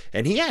bit.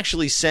 And he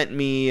actually sent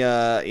me,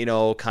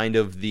 kind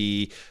of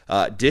the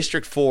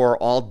District 4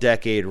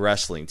 all-decade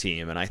wrestling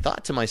team. And I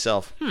thought to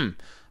myself,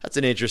 that's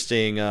an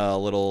interesting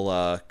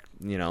little,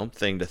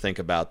 thing to think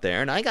about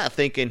there. And I got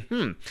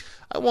thinking,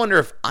 I wonder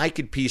if I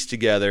could piece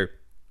together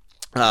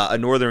a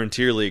Northern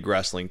Tier League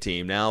wrestling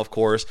team. Now, of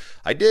course,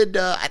 I did.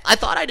 I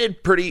thought I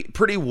did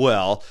pretty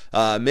well.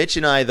 Mitch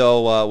and I,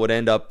 though, would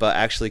end up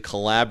actually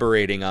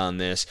collaborating on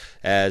this,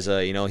 as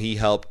he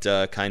helped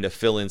kind of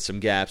fill in some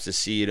gaps to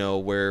see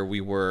where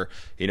we were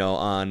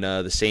on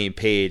the same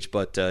page.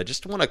 But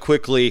just want to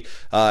quickly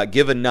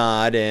give a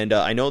nod, and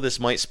I know this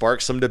might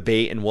spark some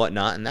debate and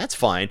whatnot, and that's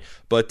fine.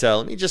 But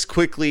let me just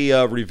quickly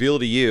reveal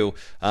to you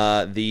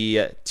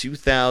the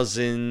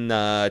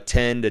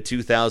 2010 to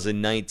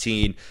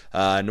 2019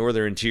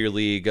 Northern Tier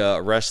League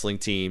wrestling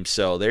team.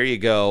 So there you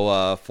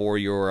go for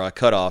your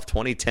cutoff,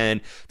 2010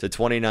 to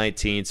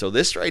 2019. So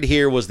this right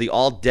here was the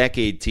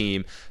all-decade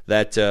team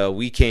that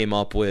we came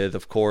up with.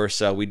 Of course,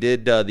 we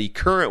did the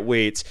current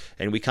weights,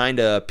 and we kind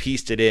of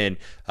pieced it in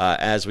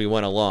as we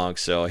went along.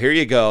 So here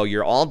you go,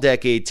 your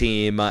all-decade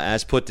team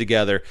as put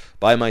together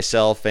by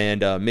myself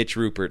and Mitch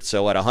Rupert.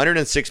 So at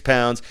 106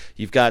 pounds,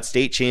 you've got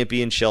state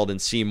champion Sheldon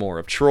Seymour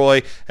of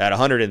Troy. At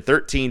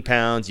 113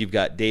 pounds, you've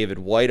got David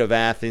White of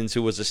Athens,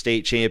 who was a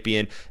state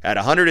champion. At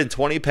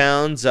 120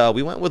 pounds,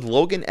 we went with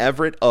Logan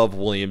Everett of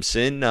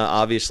Williamson.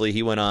 Obviously,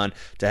 he went on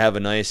to have a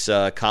nice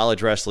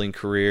college wrestling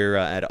career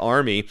at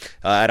Army.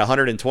 At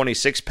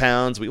 126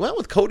 pounds, we went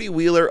with Cody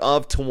Wheeler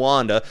of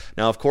Towanda.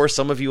 Now, of course,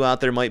 some of you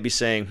out there might be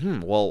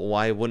saying, well,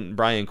 why wouldn't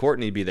Brian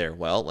Courtney be there?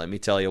 Well, let me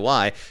tell you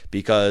why.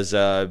 Because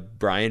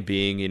Brian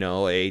being,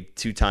 a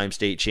two-time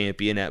state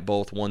champion at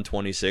both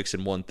 126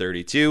 and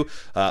 132,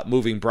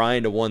 moving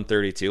Brian to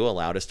 132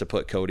 allowed us to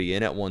put Cody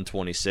in at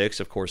 126.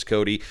 Of course,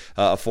 Cody,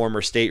 a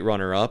former state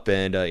runner-up,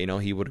 and,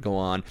 he would go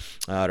on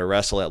to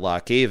wrestle at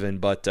Lock Haven.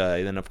 But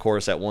then, of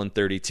course, at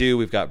 132,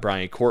 we've got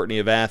Brian Courtney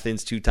of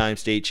Athens, two-time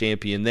state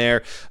champion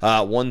there.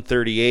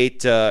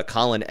 138,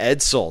 Colin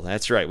Edsel.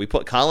 That's right. We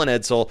put Colin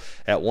Edsel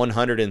at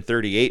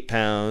 138. 138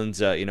 pounds,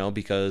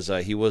 because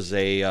he was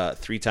a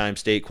three-time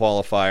state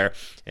qualifier,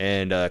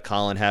 and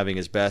Colin having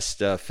his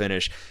best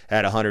finish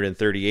at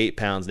 138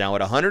 pounds. Now,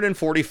 at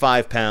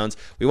 145 pounds,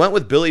 we went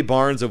with Billy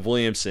Barnes of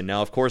Williamson.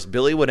 Now, of course,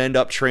 Billy would end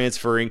up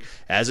transferring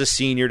as a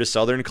senior to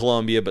Southern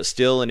Columbia, but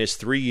still in his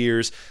 3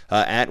 years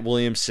at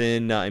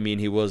Williamson,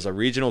 he was a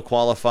regional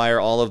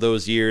qualifier all of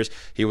those years.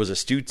 He was a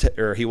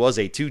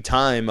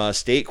two-time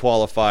state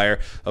qualifier.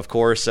 Of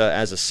course,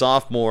 as a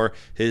sophomore,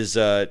 his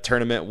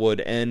tournament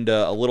would end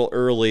a little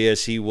early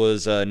as he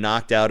was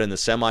knocked out in the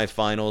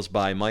semifinals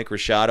by Mike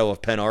Rashado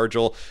of Penn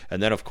Argyl.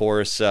 And then, of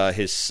course,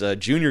 his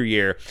junior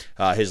year,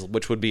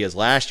 which would be his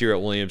last year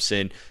at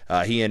Williamson,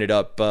 he ended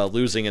up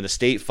losing in the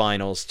state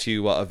finals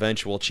to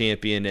eventual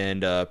champion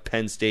and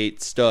Penn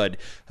State stud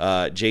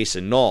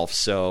Jason Nolf.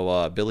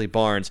 So Billy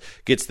Barnes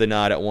gets the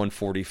nod at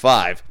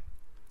 145.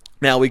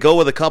 Now, we go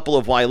with a couple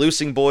of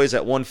Wyalusing boys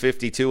at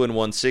 152 and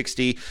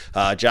 160.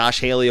 Josh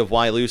Haley of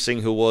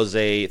Wyalusing, who was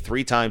a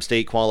three-time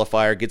state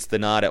qualifier, gets the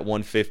nod at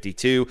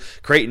 152.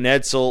 Creighton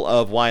Edsel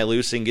of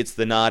Wyalusing gets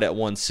the nod at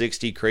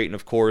 160. Creighton,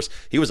 of course,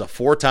 he was a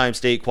four-time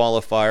state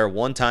qualifier,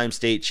 one-time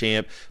state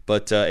champ,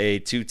 but a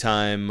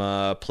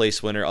two-time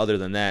place winner other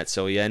than that.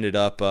 So he ended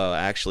up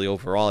actually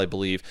overall, I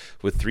believe,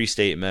 with 3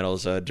 state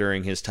medals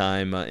during his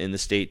time in the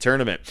state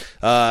tournament.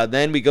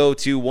 Then we go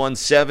to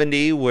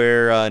 170,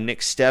 where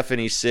Nick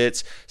Stephanie sits.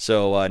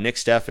 So Nick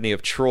Stephanie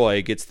of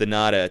Troy gets the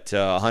nod at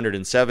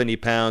 170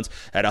 pounds.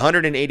 At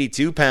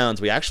 182 pounds,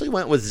 we actually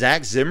went with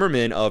Zach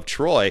Zimmerman of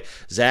Troy.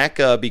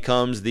 Zach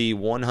becomes the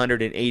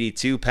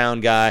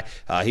 182-pound guy.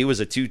 He was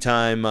a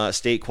two-time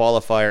state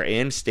qualifier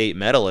and state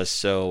medalist.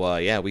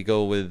 So, we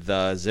go with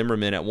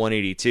Zimmerman at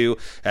 182.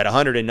 At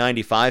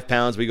 195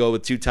 pounds, we go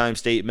with two-time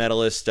state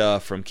medalist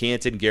from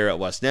Canton, Garrett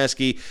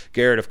Wesneski.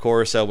 Garrett, of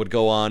course, would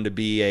go on to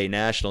be a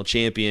national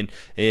champion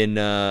in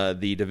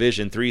the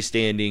Division III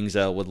standings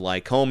with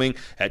Lycoming.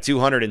 At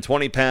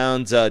 220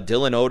 pounds,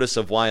 Dylan Otis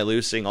of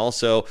Wyalusing,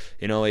 also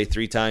a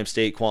three-time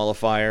state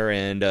qualifier,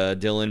 and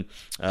Dylan,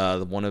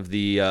 one of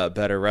the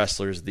better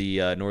wrestlers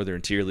the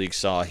Northern Tier League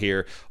saw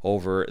here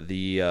over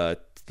the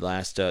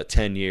last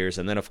 10 years.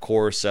 And then, of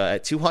course,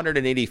 at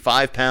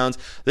 285 pounds,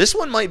 this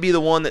one might be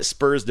the one that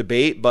spurs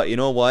debate, but you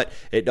know what?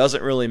 It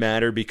doesn't really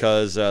matter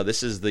because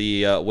this is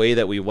the way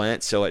that we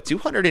went. So at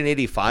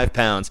 285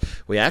 pounds,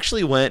 we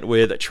actually went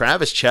with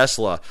Travis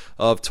Chesla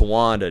of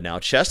Towanda. Now,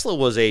 Chesla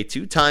was a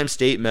two-time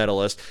state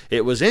medalist.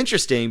 It was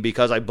interesting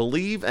because I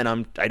believe,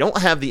 and I don't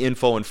have the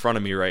info in front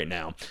of me right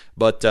now,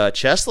 but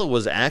Chesla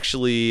was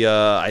actually,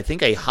 I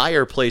think, a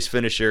higher place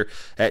finisher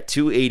at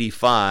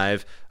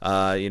 285.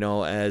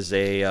 As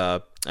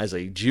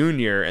a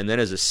junior, and then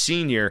as a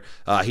senior,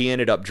 he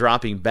ended up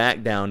dropping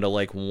back down to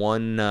I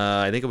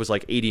think it was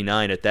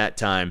 89 at that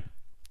time,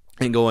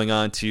 and going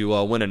on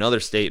to win another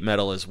state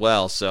medal as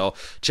well. So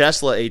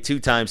Chesla, a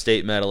two-time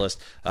state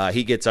medalist,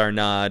 he gets our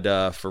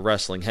nod for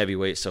wrestling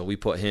heavyweight, so we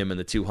put him in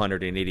the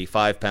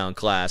 285-pound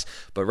class.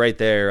 But right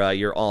there,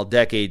 your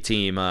all-decade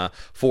team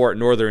for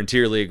Northern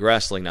Tier League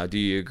Wrestling. Now, do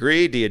you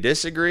agree? Do you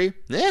disagree?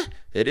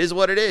 It is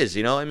what it is,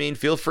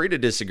 feel free to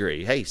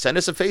disagree. Hey, send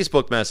us a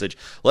Facebook message.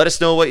 Let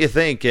us know what you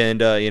think, and,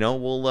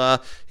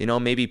 we'll,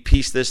 maybe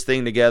piece this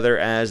thing together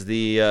as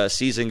the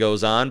season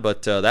goes on,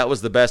 but that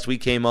was the best we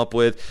came up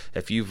with.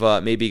 If you've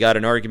maybe got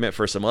an argument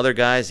for some other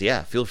guys,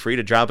 feel free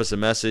to drop us a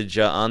message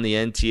on the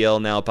NTL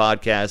Now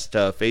Podcast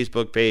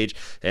Facebook page,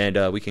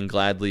 and we can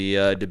gladly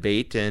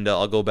debate, and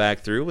I'll go back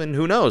through, and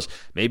who knows,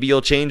 maybe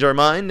you'll change our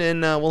mind,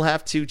 and we'll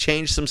have to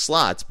change some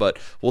slots, but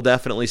we'll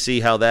definitely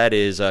see how that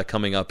is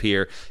coming up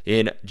here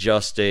in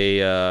just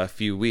a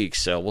few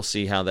weeks. So we'll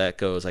see how that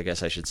goes, I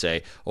guess I should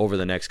say, over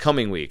the next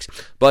coming weeks.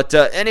 But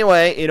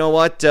anyway, you know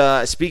what?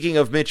 Speaking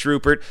of Mitch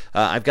Rupert,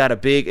 I've got a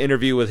big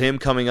interview with him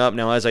coming up.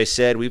 Now, as I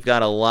said, we've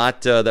got a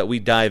lot that we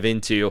dive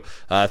into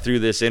through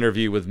this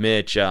interview with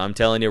Mitch. I'm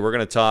telling you, we're going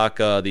to talk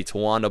the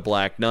Towanda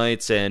Black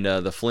Knights and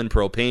the Flynn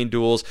Propane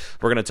duels.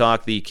 We're going to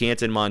talk the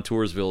Canton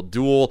Montoursville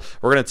duel.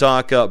 We're going to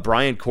talk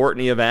Brian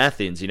Courtney of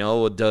Athens.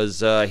 Does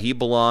he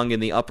belong in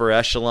the upper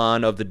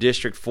echelon of the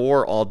District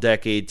 4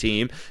 all-decade team?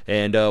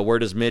 And where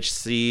does Mitch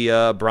see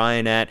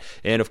Brian at?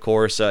 And of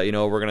course, we're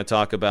going to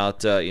talk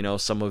about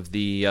some of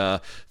the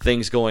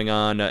things going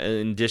on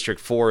in District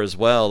 4 as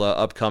well,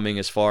 upcoming,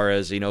 as far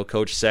as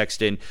Coach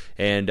Sexton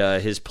and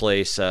his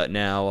place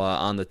now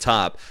on the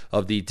top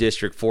of the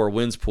District 4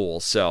 wins pool.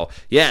 So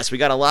yes, we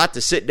got a lot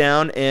to sit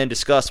down and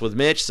discuss with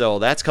Mitch. So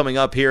that's coming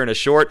up here in a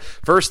short.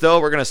 First, though,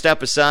 we're going to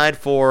step aside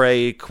for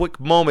a quick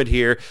moment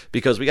here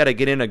because we got to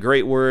get in a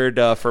great word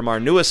from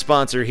our newest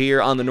sponsor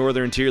here on the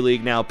Northern Tier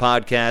League Now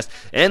podcast,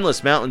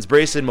 Endless Mountains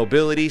Brace and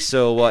Mobility.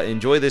 So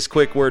enjoy this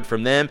quick word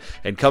from them.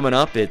 And coming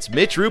up, it's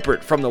Mitch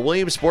Rupert from the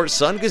Williamsport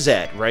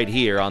Sun-Gazette right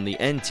here on the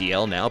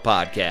NTL Now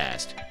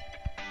podcast.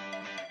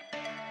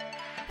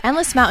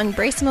 Endless Mountain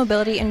Brace and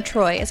Mobility in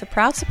Troy is a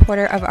proud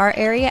supporter of our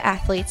area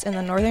athletes in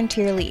the Northern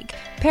Tier League.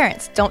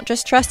 Parents, don't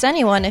just trust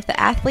anyone if the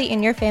athlete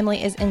in your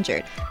family is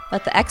injured.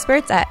 Let the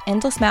experts at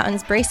Endless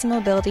Mountains Brace and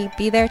Mobility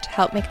be there to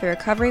help make the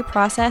recovery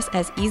process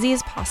as easy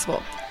as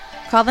possible.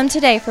 Call them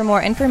today for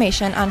more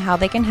information on how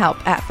they can help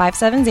at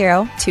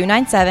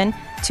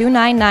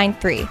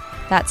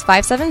 570-297-2993. That's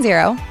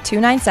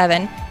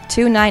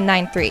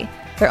 570-297-2993.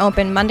 They're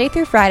open Monday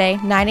through Friday,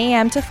 9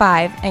 a.m. to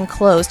 5, and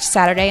closed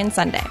Saturday and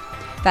Sunday.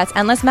 That's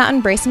Endless Mountain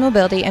Brace and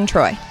Mobility in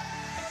Troy.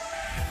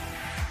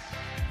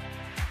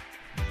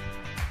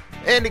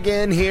 And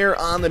again, here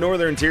on the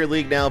Northern Tier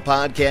League Now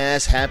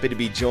podcast, happy to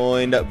be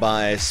joined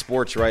by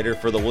sports writer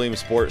for the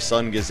Williamsport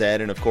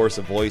Sun-Gazette, and of course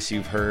a voice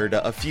you've heard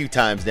a few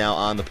times now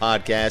on the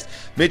podcast,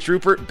 Mitch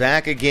Rupert,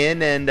 back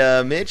again. And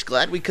Mitch,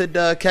 glad we could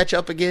catch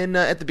up again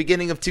at the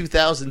beginning of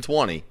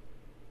 2020.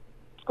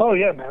 Oh,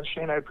 yeah, man.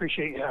 Shane, I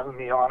appreciate you having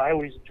me on. I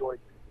always enjoy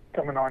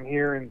coming on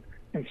here and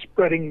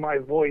spreading my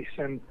voice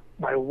and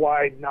my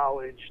wide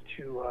knowledge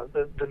to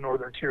the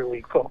Northern Tier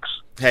League folks.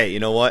 Hey, you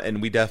know what?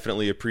 And we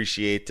definitely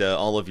appreciate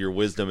all of your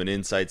wisdom and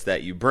insights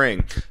that you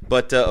bring.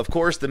 But, of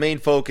course, the main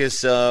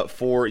focus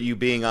for you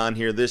being on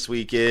here this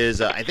week is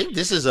I think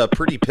this is a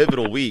pretty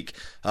pivotal week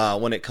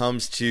when it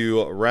comes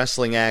to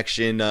wrestling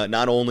action,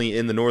 not only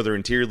in the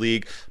Northern Tier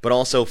League, but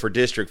also for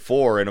District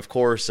 4. And, of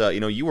course,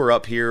 you were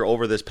up here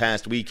over this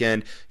past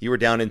weekend. You were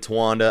down in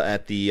Towanda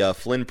at the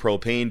Flynn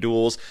Propane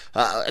Duels.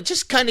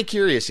 Just kind of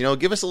curious,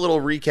 give us a little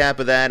recap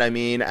of that. I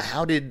mean,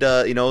 how did,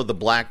 the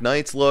Black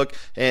Knights look?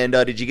 And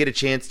did you get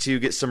a chance to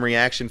get some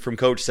reaction from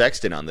Coach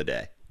Sexton on the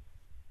day?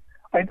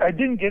 I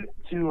didn't get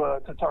to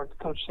talk to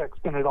Coach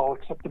Sexton at all,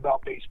 except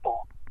about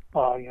baseball.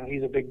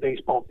 He's a big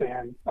baseball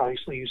fan.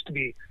 Obviously, used to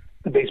be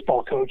the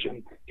baseball coach,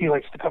 and he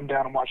likes to come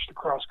down and watch the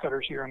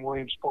crosscutters here in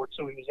Williamsport.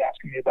 So he was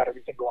asking me about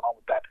everything going on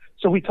with that.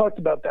 So we talked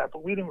about that,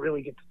 but we didn't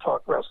really get to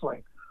talk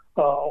wrestling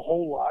a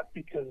whole lot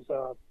because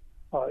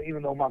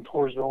even though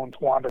Montoursville and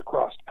Towanda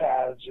crossed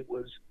paths, it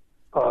was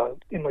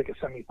in like a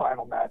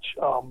semifinal match.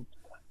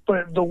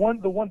 But the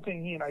one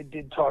thing he and I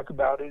did talk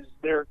about is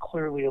they're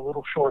clearly a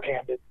little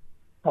shorthanded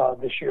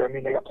this year. I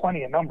mean, they got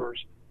plenty of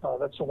numbers.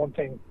 That's the one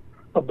thing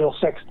a Bill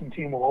Sexton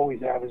team will always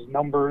have is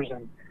numbers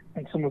and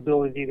some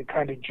ability to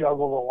kind of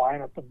juggle the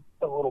lineup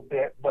a little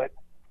bit. But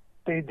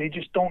they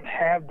just don't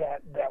have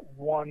that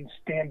one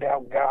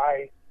standout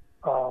guy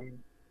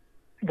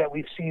that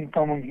we've seen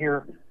from them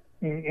here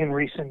in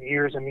recent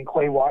years. I mean,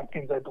 Clay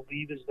Watkins, I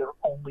believe, is their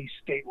only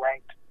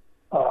state-ranked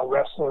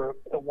wrestler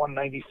at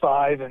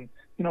 195, and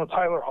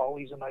Tyler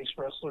Hawley's a nice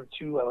wrestler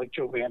too. I like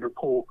Joe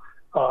Vanderpool.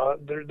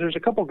 There's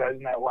a couple guys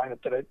in that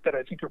lineup that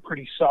I think are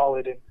pretty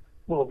solid and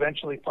will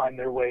eventually find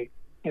their way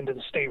into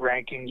the state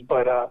rankings.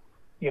 But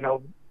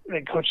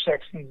and Coach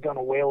Sexton's done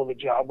a whale of a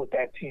job with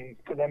that team.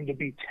 For them to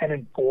be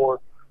 10-4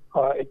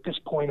 at this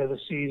point of the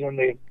season,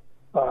 they've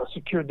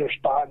secured their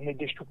spot in the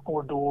District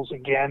 4 duels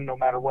again, no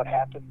matter what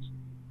happens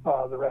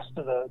the rest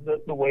of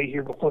the way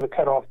here before the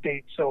cutoff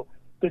date. So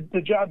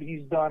the job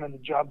he's done and the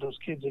job those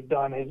kids have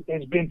done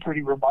has been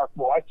pretty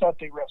remarkable. I thought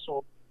they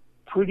wrestled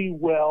pretty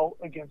well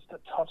against a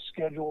tough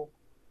schedule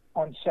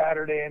on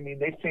Saturday. I mean,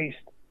 they faced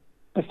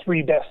the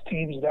three best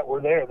teams that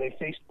were there. They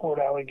faced Port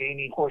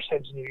Allegany,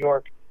 Horseheads, New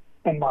York,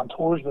 and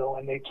Montoursville,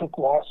 and they took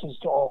losses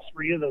to all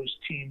three of those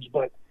teams.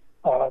 But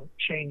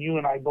Shane, you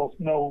and I both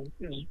know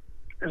as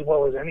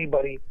well as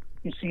anybody,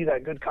 you see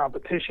that good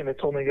competition,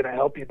 it's only going to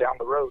help you down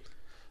the road.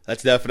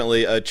 That's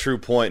definitely a true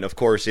point. And of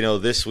course,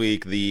 this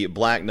week, the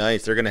Black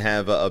Knights, they're going to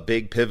have a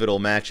big pivotal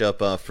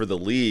matchup for the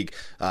league.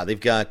 They've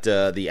got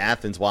the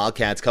Athens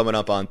Wildcats coming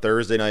up on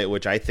Thursday night,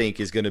 which I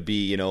think is going to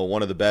be,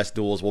 one of the best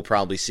duels we'll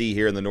probably see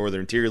here in the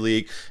Northern Tier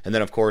League. And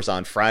then, of course,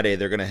 on Friday,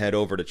 they're going to head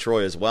over to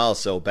Troy as well.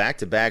 So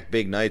back-to-back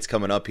big nights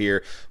coming up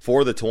here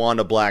for the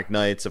Towanda Black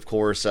Knights. Of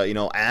course,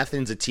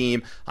 Athens, a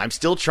team I'm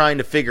still trying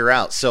to figure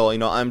out. So,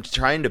 I'm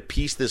trying to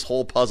piece this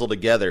whole puzzle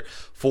together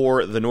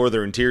for the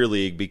Northern Tier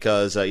League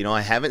because, I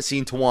haven't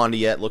seen Towanda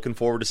yet. Looking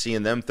forward to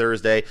seeing them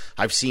Thursday.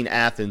 I've seen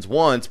Athens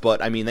once,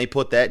 but, they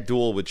put that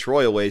duel with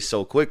Troy away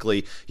so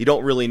quickly. You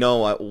don't really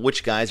know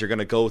which guys are going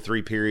to go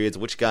 3 periods,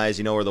 which guys,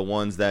 are the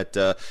ones that,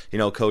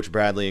 Coach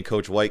Bradley and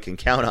Coach White can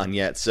count on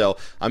yet. So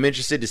I'm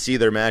interested to see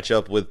their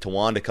matchup with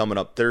Towanda coming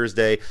up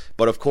Thursday.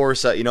 But, of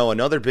course,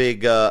 another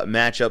big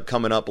matchup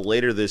coming up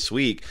later this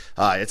week.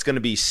 It's going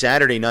to be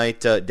Saturday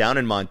night down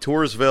in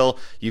Montoursville.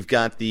 You've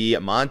got the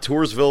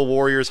Montoursville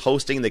Warriors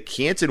hosting the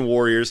Canton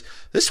Warriors.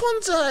 This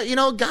one's,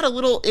 got a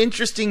little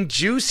interesting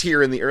juice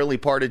here in the early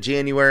part of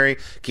January.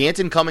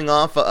 Canton coming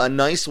off a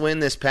nice win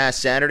this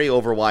past Saturday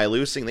over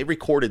Wyalusing. They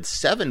recorded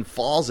 7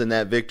 falls in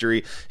that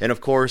victory. And,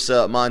 of course,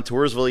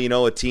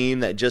 Montoursville, a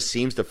team that just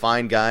seems to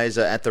find guys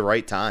at the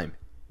right time.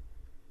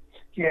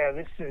 Yeah,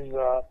 this is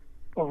a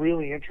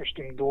really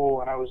interesting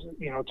duel. And I was,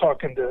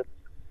 talking to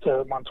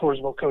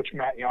Montoursville coach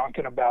Matt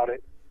Yonkin about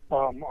it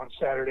on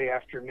Saturday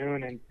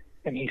afternoon.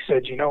 And he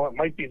said, it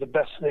might be the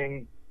best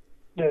thing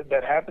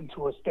that happened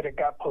to us that it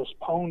got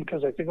postponed,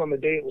 because I think on the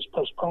day it was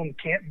postponed,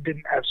 Canton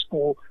didn't have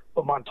school,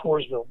 but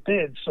Montoursville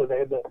did, so they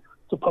had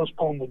to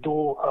postpone the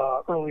duel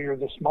earlier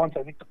this month,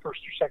 I think the first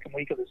or second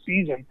week of the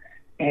season,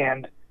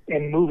 and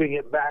in moving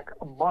it back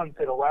a month,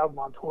 it allowed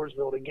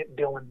Montoursville to get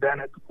Dylan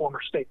Bennett, the former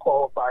state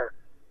qualifier,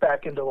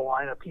 back into the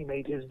lineup. He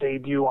made his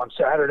debut on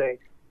Saturday,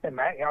 and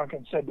Matt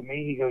Yonkin said to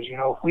me, he goes,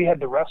 if we had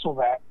to wrestle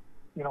that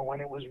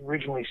when it was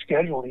originally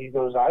scheduled, he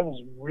goes, I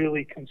was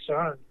really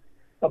concerned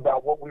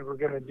about what we were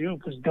going to do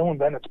because Dylan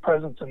Bennett's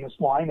presence in this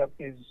lineup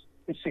is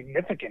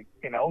significant.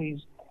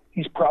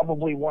 He's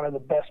probably one of the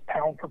best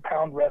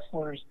pound-for-pound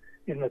wrestlers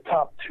in the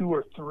top 2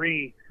 or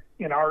 3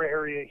 in our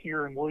area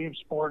here in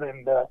Williamsport,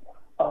 and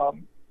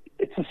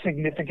it's a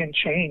significant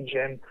change.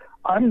 And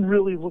I'm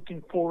really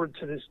looking forward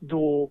to this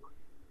duel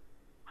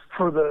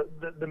for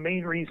the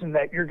main reason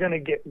that you're going to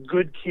get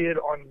good kid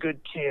on good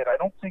kid. I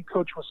don't think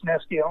Coach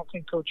Wisniewski, I don't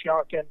think Coach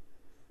Yonkin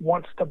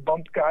wants to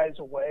bump guys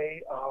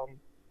away.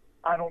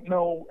 I don't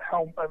know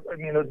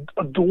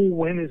a dual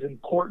win is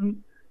important,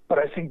 but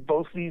I think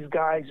both these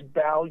guys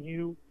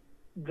value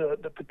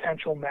the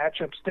potential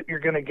matchups that you're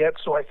going to get.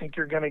 So I think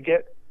you're going to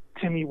get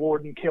Timmy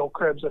Ward and Cale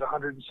Krebs at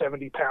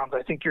 170 pounds.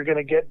 I think you're going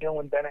to get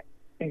Dylan Bennett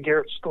and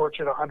Garrett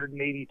Storch at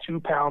 182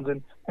 pounds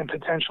and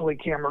potentially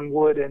Cameron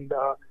Wood and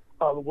the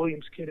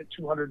Williams kid at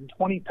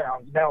 220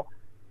 pounds. Now,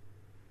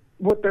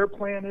 what their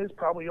plan is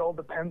probably all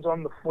depends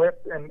on the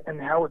flip and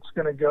how it's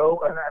going to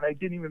go. And I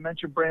didn't even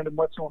mention Brandon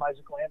Wetzel and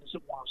Isaac Landis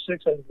at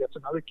 106. I think that's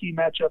another key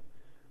matchup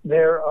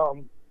there.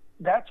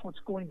 That's what's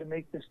going to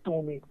make this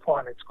dual meet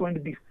fun. It's going to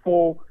be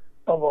full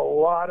of a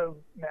lot of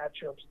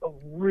matchups of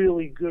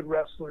really good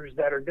wrestlers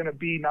that are going to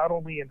be not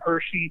only in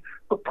Hershey,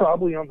 but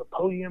probably on the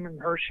podium in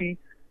Hershey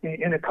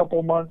in a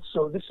couple months.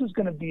 So this is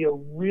going to be a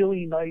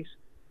really nice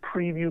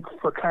preview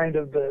for kind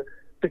of the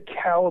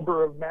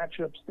caliber of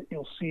matchups that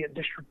you'll see at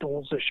district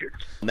duels this year.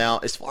 Now,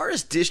 as far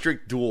as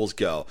district duels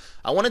go,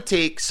 I want to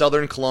take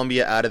Southern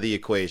Columbia out of the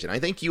equation. I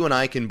think you and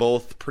I can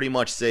both pretty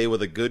much say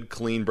with a good,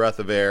 clean breath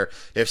of air,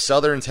 if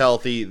Southern's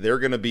healthy, they're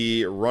going to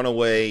be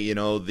runaway,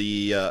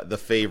 the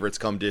favorites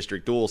come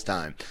district duels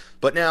time.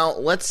 But now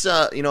let's,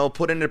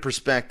 put into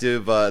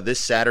perspective this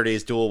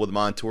Saturday's duel with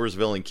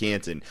Montoursville and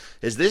Canton.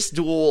 Is this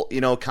duel,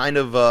 kind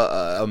of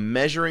a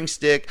measuring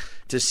stick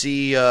to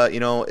see,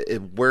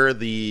 where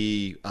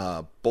the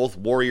both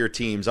Warrior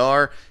teams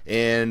are?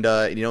 And,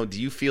 do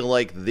you feel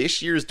like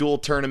this year's duel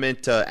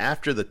tournament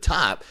after the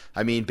top,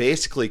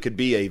 basically could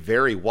be a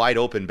very wide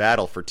open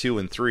battle for 2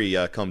 and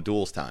 3 come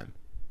duels time?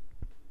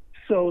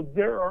 So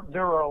there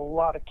are a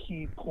lot of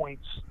key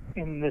points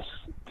in this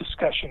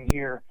discussion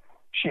here,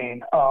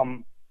 Shane.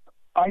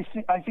 I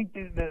think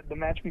the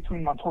match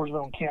between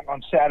Montoursville and Canton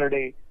on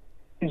Saturday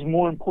is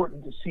more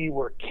important to see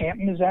where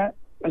Canton is at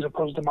as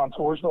opposed to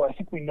Montoursville. I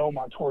think we know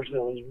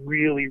Montoursville is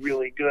really,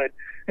 really good,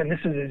 and this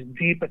is as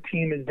deep a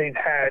team as they've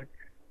had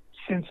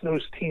since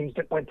those teams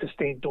that went to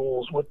state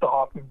duels with the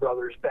Hoffman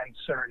brothers, Ben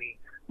Cerny,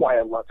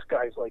 Wyatt Lutz,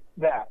 guys like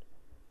that.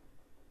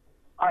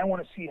 I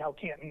want to see how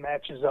Canton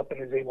matches up and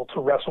is able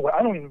to wrestle.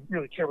 I don't even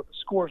really care what the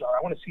scores are.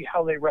 I want to see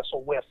how they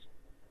wrestle with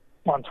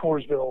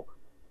Montoursville.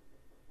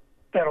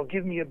 That'll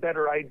give me a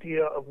better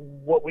idea of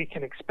what we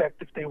can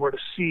expect if they were to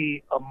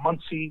see a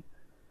Muncie,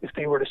 if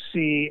they were to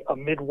see a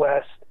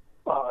Midwest,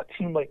 a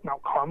team like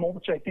Mount Carmel,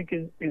 which I think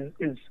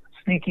is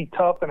sneaky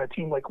tough, and a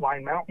team like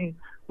Rhine Mountain,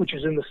 which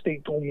is in the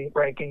state dual meet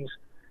rankings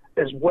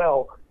as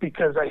well.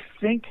 Because I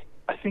think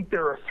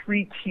there are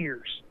 3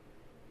 tiers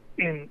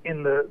in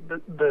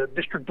the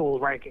district dual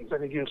rankings. I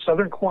think you have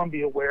Southern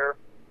Columbia, where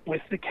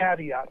with the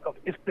caveat of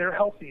if they're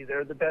healthy,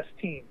 they're the best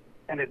team.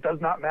 And it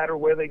does not matter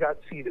where they got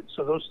seeded.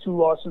 So those 2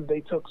 losses they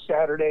took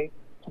Saturday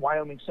to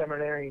Wyoming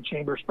Seminary and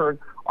Chambersburg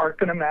aren't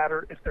going to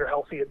matter if they're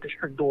healthy at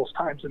district duels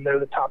times and they're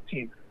the top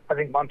team. I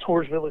think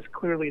Montoursville is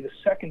clearly the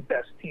second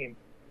best team.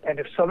 And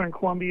if Southern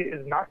Columbia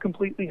is not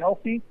completely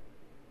healthy,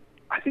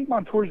 I think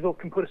Montoursville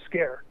can put a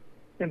scare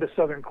into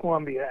Southern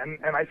Columbia.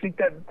 And I think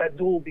that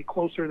duel will be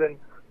closer than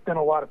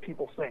a lot of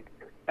people think.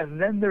 And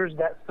then there's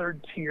that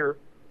third tier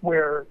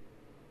where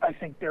I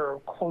think there are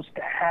close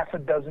to half a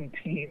dozen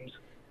teams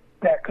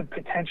that could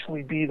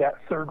potentially be that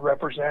third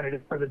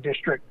representative for the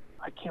district.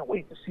 I can't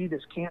wait to see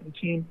this Canton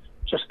team,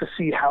 just to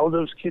see how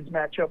those kids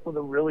match up with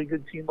a really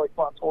good team like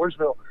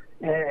Montoursville.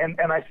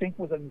 And I think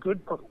with a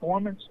good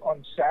performance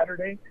on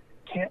Saturday,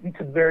 Canton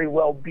could very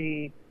well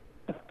be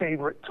the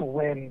favorite to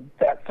win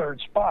that third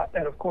spot.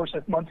 And of course,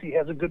 if Muncie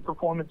has a good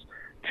performance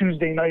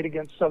Tuesday night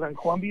against Southern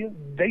Columbia,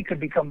 they could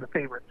become the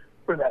favorite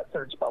for that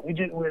third spot.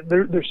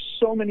 There's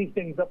so many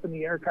things up in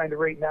the air kind of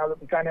right now that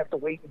we kind of have to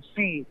wait and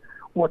see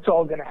what's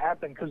all going to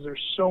happen, because there's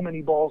so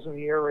many balls in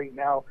the air right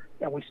now,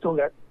 and we still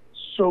got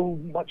so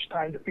much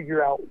time to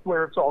figure out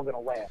where it's all going to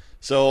land.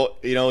 So,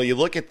 you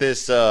look at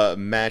this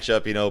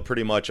matchup,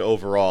 pretty much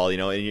overall,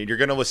 and you're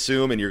going to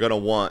assume and you're going to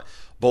want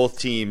both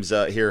teams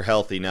here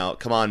healthy. Now,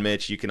 come on,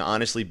 Mitch, you can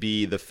honestly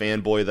be the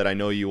fanboy that I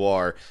know you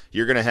are.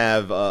 You're going to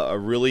have a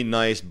really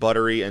nice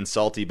buttery and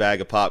salty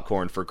bag of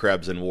popcorn for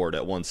Krebs and Ward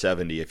at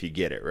 170 if you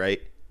get it,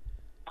 right?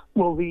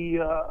 Well,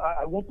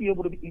 I won't be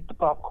able to eat the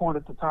popcorn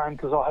at the time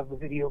because I'll have the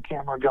video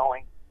camera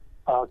going,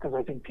 because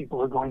I think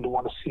people are going to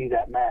want to see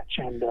that match,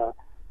 and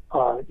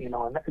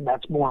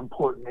that's more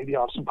important. Maybe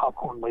I'll have some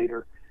popcorn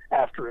later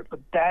after it, but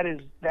that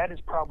is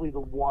probably the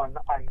one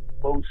I'm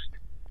most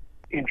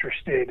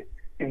interested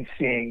in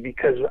seeing,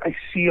 because I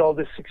see all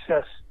this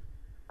success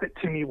that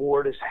Timmy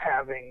Ward is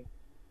having.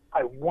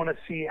 I want to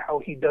see how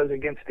he does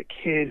against a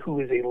kid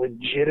who is a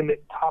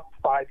legitimate top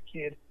 5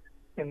 kid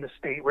in the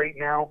state right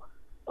now.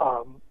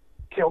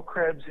 Cale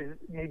Krebs,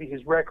 maybe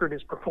his record,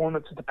 his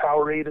performance at the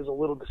Powerade is a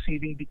little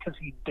deceiving because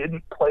he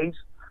didn't place.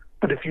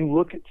 But if you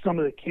look at some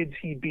of the kids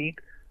he beat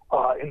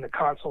in the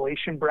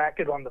consolation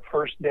bracket on the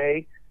first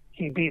day,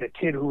 he beat a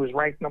kid who was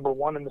ranked number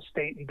 1 in the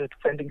state and the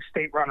defending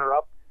state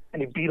runner-up,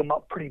 and he beat him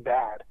up pretty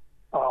bad.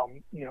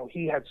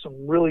 He had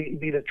he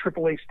beat a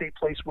AAA state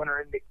place winner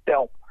in Nick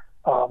Delp.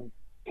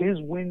 His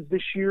wins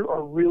this year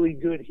are really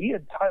good. He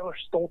had Tyler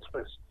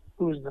Stoltzfus,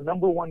 who is the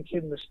number 1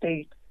 kid in the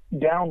state,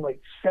 down like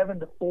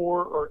 7-4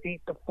 or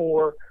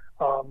 8-4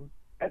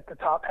 at the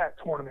Top Hat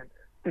tournament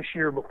this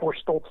year before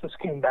Stoltzfus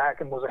came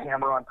back and was a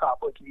hammer on top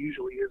like he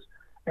usually is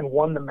and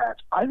won the match.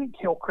 I think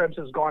Cale Krebs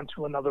has gone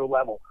to another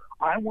level.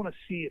 I want to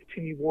see if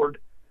Timmy Ward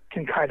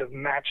can kind of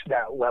match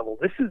that level.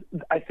 This is,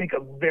 I think,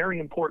 a very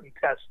important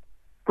test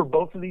for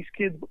both of these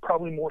kids, but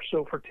probably more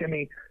so for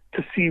Timmy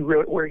to see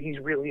where he's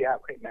really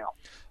at right now.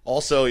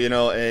 Also,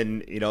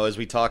 as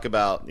we talk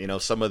about,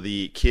 some of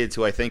the kids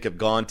who I think have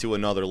gone to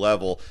another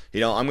level,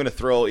 I'm going to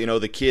throw,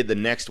 the kid the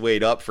next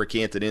weight up for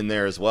Canton in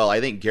there as well.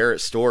 I think Garrett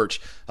Storch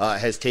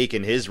has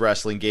taken his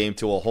wrestling game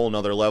to a whole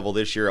nother level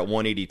this year at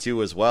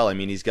 182 as well. I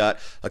mean, he's got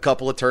a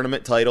couple of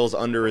tournament titles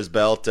under his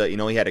belt.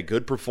 He had a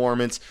good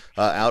performance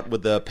out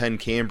with the Penn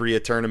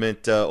Cambria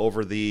tournament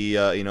over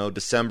the,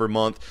 December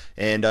month.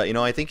 And,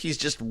 I think he's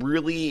just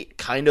really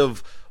kind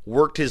of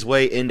worked his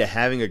way into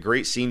having a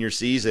great senior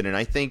season, and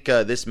I think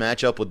this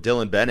matchup with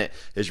Dylan Bennett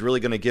is really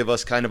going to give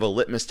us kind of a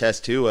litmus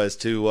test too as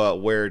to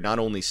where not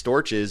only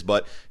Storch is,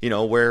 but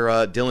where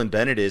Dylan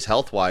Bennett is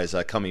health-wise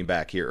coming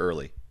back here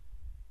early.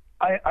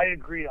 I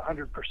agree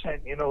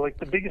 100%. Like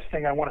the biggest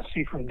thing I want to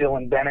see from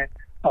Dylan Bennett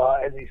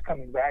as he's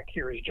coming back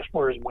here is just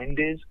where his wind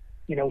is.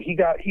 He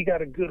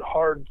got a good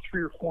hard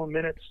 3 or 4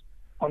 minutes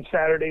on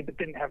Saturday, but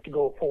didn't have to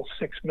go a full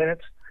 6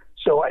 minutes.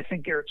 So I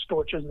think Garrett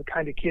Storch is the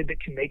kind of kid that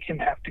can make him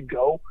have to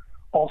go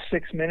all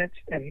 6 minutes.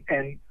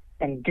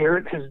 And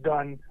Garrett has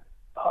done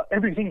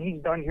everything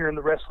he's done here in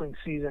the wrestling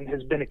season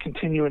has been a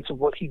continuance of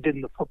what he did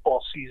in the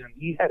football season.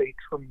 He had a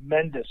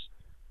tremendous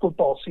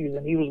football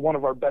season. He was one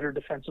of our better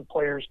defensive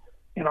players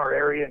in our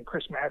area, and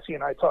Chris Massey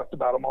and I talked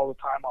about him all the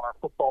time on our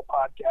football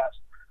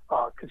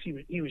podcast because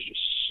he was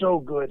just so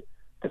good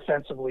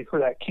defensively for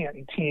that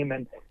Canton team.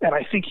 And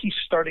I think he's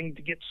starting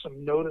to get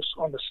some notice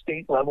on the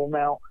state level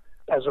now.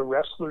 As a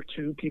wrestler,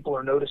 too, people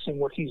are noticing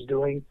what he's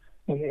doing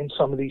in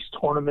some of these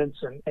tournaments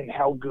and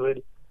how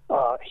good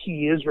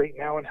he is right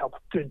now and how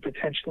good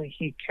potentially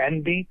he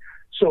can be.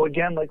 So,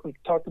 again, like we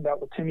talked about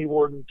with Timmy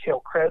Ward and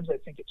Cale Krebs, I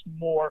think it's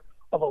more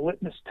of a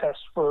litmus test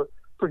for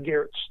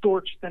Garrett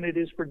Storch than it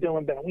is for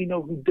Dylan Bennett. We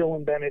know who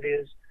Dylan Bennett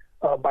is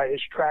by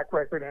his track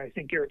record, and I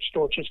think Garrett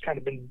Storch has kind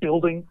of been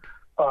building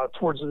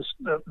towards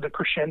the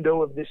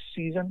crescendo of this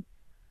season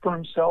for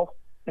himself.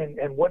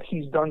 And what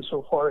he's done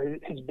so far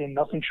has been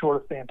nothing short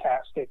of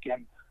fantastic.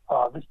 And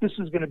this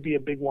is going to be a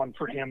big one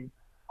for him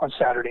on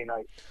Saturday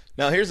night.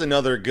 Now, here's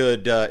another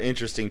good,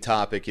 interesting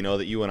topic,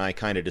 that you and I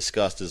kind of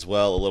discussed as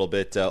well a little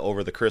bit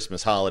over the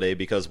Christmas holiday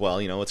because, well,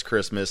 it's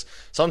Christmas.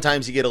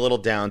 Sometimes you get a little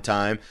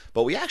downtime,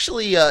 but we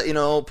actually,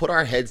 put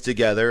our heads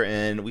together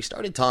and we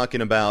started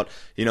talking about,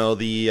 the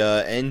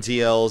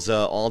NTL's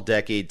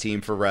all-decade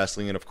team for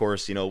wrestling. And, of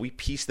course, we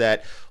pieced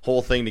that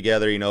whole thing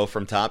together,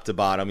 from top to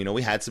bottom.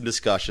 We had some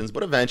discussions,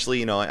 but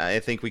eventually,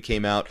 I think we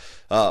came out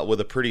with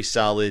a pretty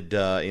solid,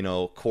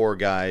 core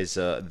guys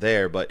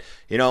there. But,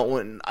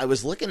 when I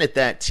was looking at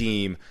that team,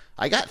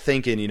 I got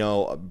thinking,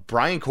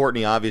 Brian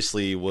Courtney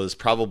obviously was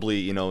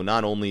probably,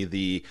 not only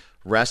the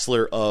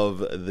wrestler of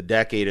the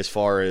decade as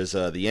far as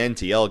the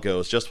NTL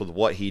goes, just with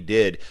what he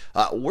did.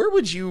 Where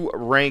would you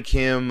rank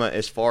him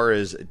as far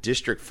as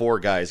District 4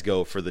 guys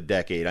go for the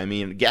decade? I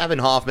mean, Gavin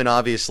Hoffman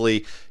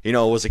obviously,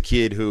 was a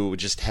kid who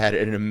just had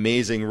an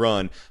amazing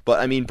run.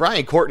 But, I mean,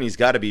 Brian Courtney's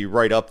got to be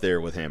right up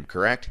there with him,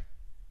 correct?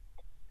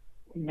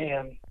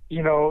 Man,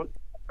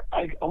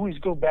 I always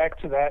go back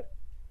to that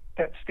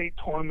state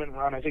tournament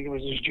run. I think it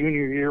was his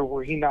junior year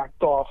where he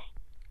knocked off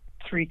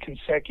 3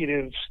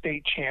 consecutive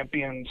state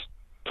champions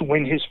to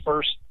win his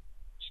first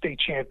state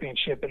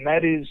championship. And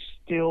that is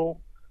still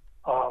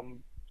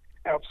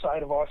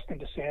outside of Austin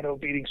DeSanto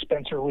beating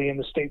Spencer Lee in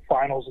the state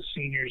finals of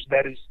seniors.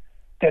 That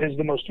is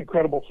the most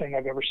incredible thing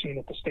I've ever seen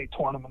at the state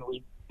tournament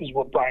is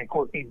what Brian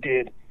Courtney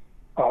did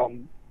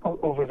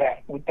over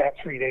with that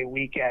 3-day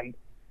weekend.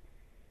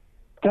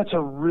 That's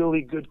a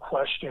really good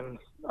question.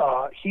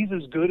 He's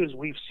as good as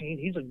we've seen.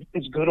 He's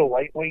as good a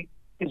lightweight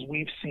as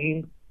we've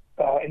seen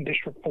in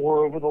District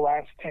 4 over the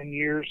last 10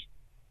 years.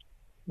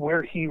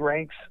 Where he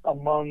ranks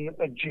among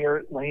a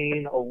Jarrett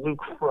Lane, a Luke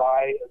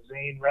Fry, a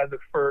Zane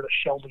Rutherford, a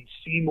Sheldon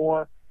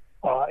Seymour,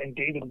 and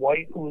David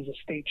White, who is a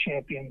state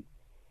champion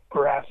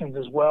for Athens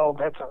as well.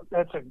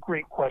 That's a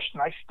great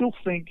question. I still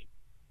think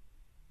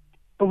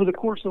over the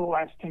course of the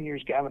last 10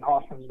 years, Gavin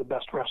Hoffman is the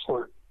best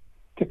wrestler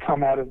to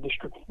come out of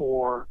District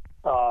 4.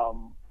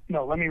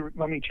 No, let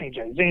me change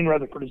that. Zane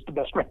Rutherford is the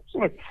best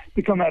wrestler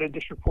to come out of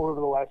District 4 over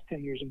the last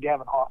 10 years, and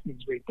Gavin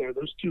Hoffman's right there.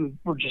 Those two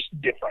were just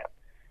different.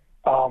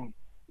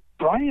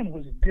 Brian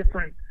was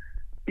different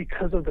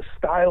because of the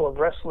style of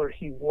wrestler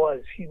he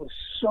was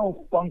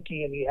so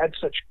funky, and he had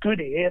such good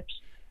hips,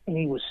 and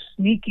he was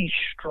sneaky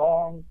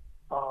strong.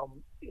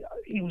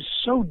 He was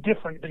so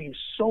different, but he was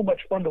so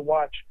much fun to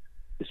watch,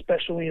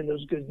 especially in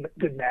those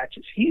good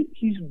matches.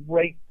 He's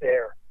right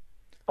there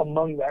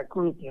among that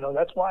group.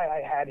 That's why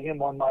I had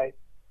him on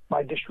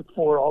my District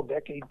 4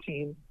 all-decade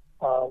team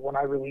when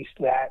I released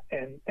that.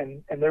 And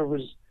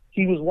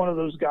he was one of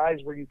those guys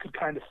where you could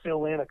kind of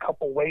fill in a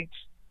couple weights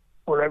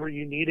wherever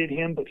you needed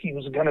him, but he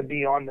was going to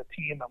be on the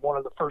team and one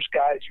of the first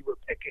guys you were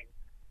picking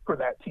for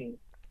that team.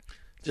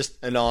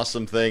 Just an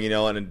awesome thing,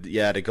 and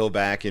to go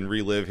back and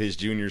relive his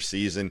junior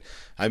season.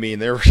 I mean,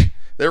 there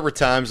were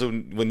times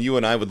when you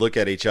and I would look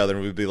at each other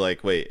and we'd be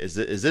like, wait, is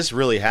this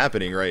really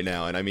happening right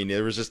now? And I mean,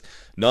 there was just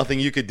nothing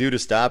you could do to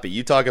stop it.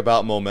 You talk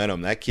about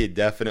momentum. That kid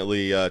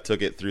definitely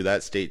took it through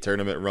that state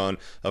tournament run.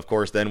 Of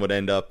course, then would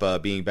end up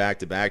being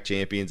back-to-back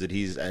champions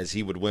as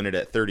he would win it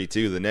at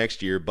 32 the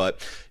next year.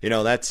 But,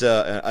 that's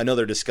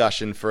another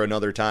discussion for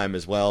another time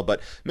as well.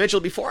 But,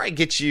 Mitchell, before I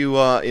get you,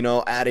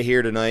 out of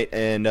here tonight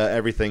and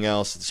everything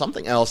else,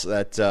 something else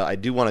that I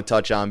do want to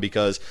touch on,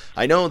 because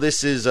I know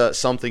this is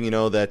something,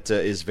 that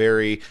is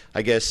very,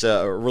 I guess,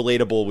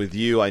 relatable with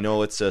you. I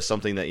know it's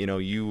something that,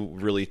 you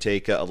really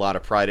take a lot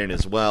of pride in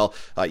as well.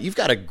 You've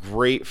got a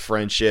great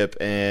friendship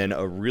and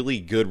a really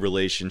good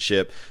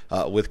relationship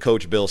with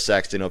Coach Bill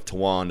Sexton of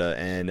Towanda.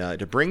 And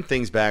to bring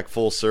things back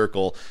full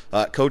circle,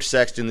 Coach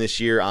Sexton this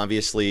year,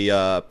 obviously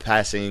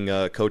passing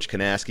Coach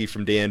Kanaski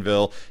from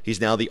Danville. He's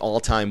now the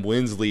all-time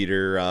wins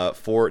leader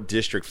for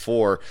District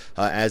 4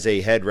 as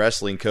a head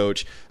wrestling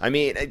coach. I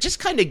mean, just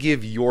kind of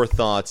give your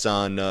thoughts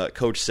on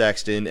Coach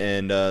Sexton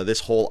and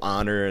this whole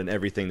honor and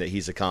everything that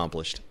he's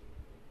accomplished.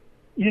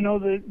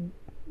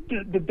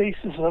 The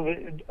basis of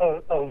it,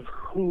 of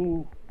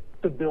who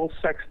the Bill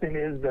Sexton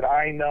is that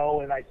I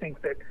know, and I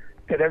think that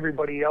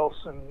everybody else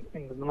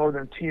in the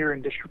Northern Tier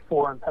in District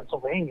 4 in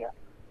Pennsylvania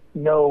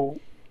know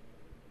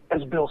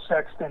as Bill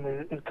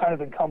Sexton is kind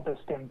of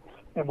encompassed in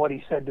what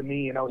he said to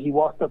me. He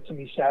walked up to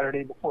me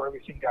Saturday before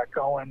everything got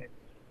going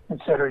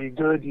and said, "Are you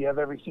good? Do you have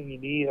everything you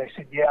need?" I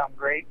said, "Yeah, I'm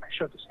great." And I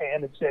shook his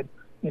hand and said,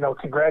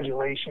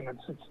 "Congratulations.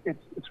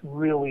 It's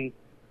really,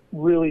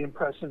 really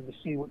impressive to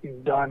see what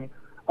you've done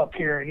up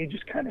here." And he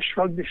just kind of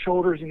shrugged his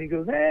shoulders and he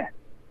goes,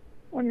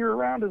 "When you're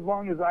around as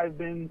long as I've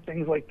been,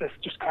 things like this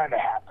just kind of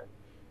happen."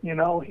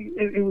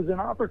 It was an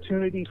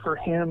opportunity for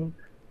him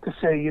to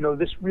say,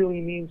 this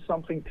really means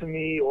something to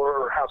me,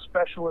 or how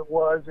special it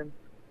was.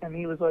 And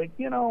he was like,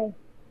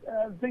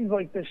 things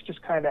like this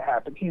just kind of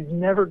happen. He's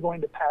never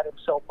going to pat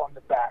himself on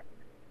the back.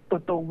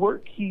 But the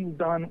work he's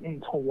done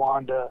in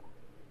Towanda,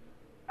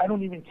 I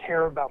don't even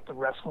care about the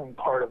wrestling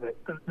part of it.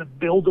 The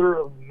builder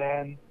of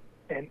men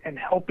and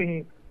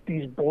helping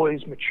these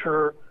boys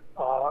mature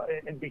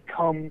and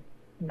become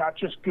not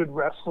just good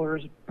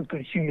wrestlers, but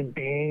good human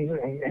beings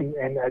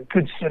and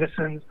good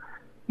citizens.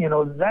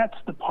 That's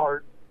the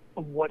part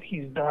of what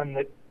he's done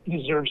that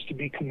deserves to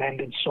be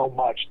commended so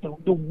much.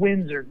 The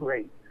wins are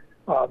great.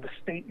 The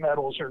state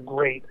medals are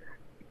great.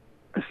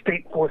 The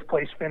state fourth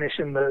place finish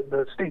in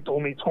the state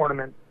Dolme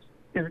tournament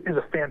is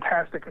a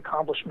fantastic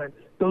accomplishment.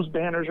 Those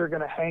banners are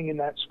going to hang in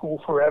that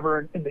school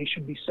forever, and they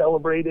should be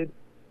celebrated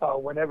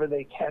whenever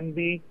they can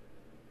be.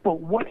 But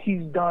what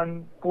he's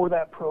done for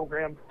that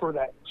program, for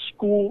that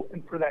school,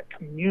 and for that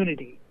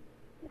community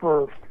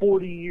for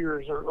 40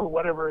 years or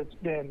whatever it's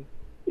been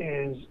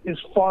is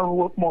far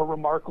more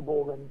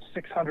remarkable than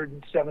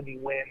 670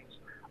 wins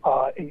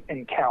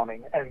in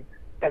counting.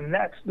 And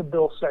that's the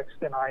Bill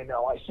Sexton I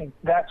know. I think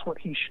that's what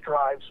he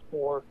strives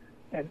for,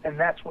 and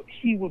that's what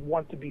he would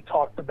want to be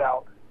talked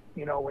about,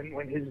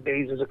 when his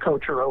days as a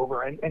coach are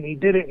over. And he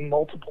did it in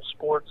multiple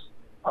sports.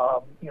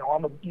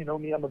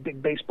 I'm a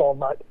big baseball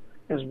nut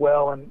as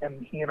well,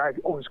 and he and I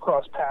always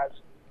cross paths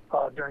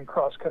during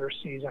cross-cutter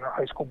season or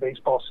high school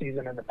baseball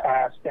season in the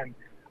past. And,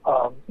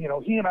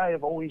 he and I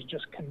have always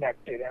just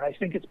connected. And I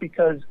think it's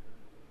because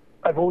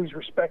I've always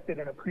respected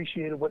and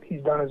appreciated what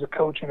he's done as a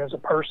coach and as a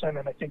person,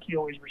 and I think he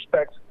always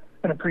respects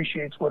and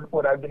appreciates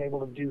what I've been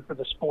able to do for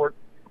the sport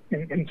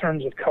in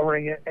terms of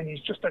covering it. And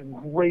he's just a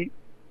great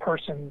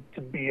person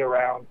to be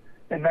around.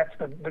 And that's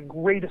the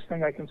greatest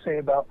thing I can say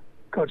about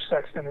Coach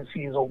Sexton is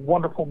he is a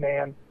wonderful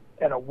man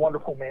and a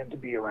wonderful man to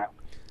be around.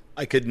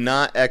 I could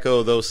not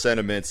echo those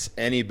sentiments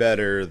any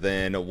better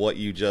than what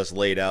you just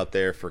laid out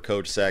there for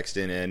Coach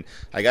Sexton. And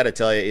I got to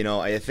tell you,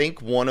 I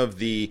think one of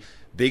the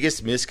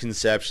biggest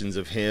misconceptions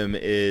of him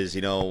is,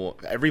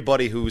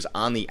 everybody who's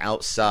on the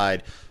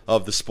outside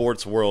of the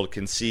sports world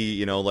can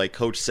see, like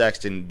Coach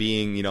Sexton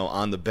being,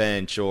 on the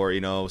bench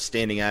or,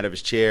 standing out of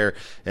his chair,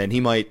 and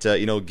he might,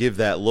 give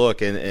that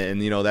look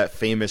and that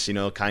famous,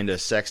 kind of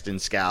Sexton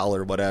scowl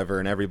or whatever.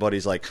 And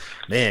everybody's like,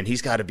 man,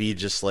 he's got to be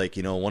just like,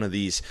 one of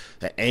these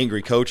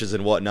angry coaches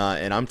and whatnot.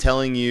 And I'm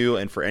telling you,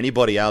 and for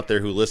anybody out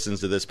there who listens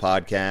to this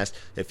podcast,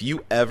 if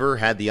you ever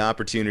had the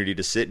opportunity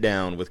to sit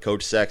down with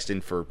Coach Sexton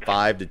for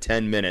 5 to 10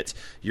 10 minutes,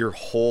 your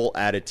whole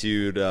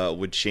attitude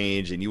would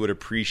change, and you would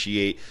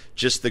appreciate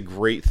just the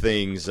great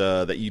things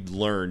that you'd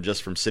learn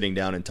just from sitting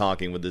down and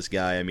talking with this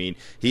guy. I mean,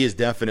 he is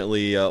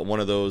definitely one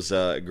of those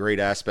great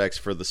aspects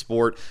for the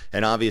sport.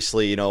 And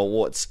obviously,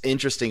 what's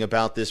interesting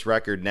about this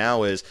record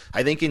now is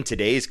I think in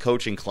today's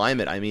coaching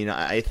climate, I mean,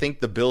 I think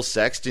the Bill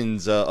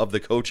Sextons of the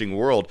coaching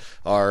world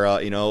are,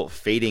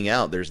 fading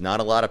out. There's not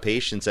a lot of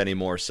patience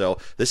anymore. So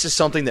this is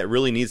something that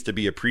really needs to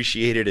be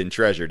appreciated and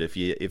treasured, if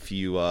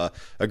you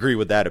agree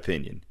with that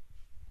opinion.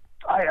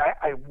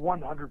 I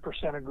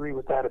 100% agree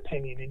with that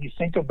opinion. And you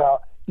think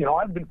about,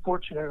 I've been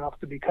fortunate enough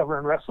to be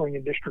covering wrestling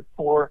in District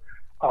 4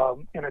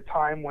 in a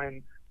time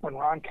when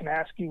Ron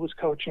Kanaski was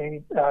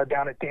coaching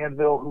down at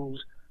Danville,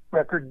 whose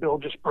record Bill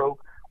just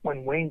broke,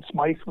 when Wayne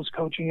Smythe was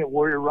coaching at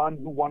Warrior Run,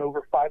 who won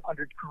over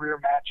 500 career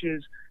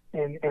matches,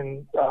 and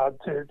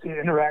to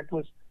interact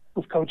with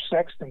Coach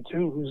Sexton,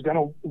 too, who's going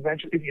to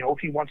eventually, if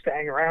he wants to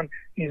hang around,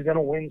 he's going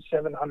to win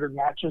 700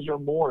 matches or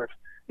more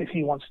if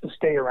he wants to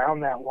stay around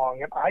that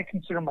long. And I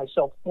consider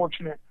myself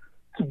fortunate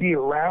to be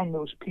around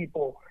those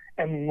people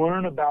and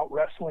learn about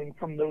wrestling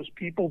from those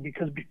people,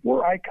 because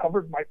before I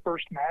covered my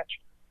first match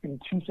in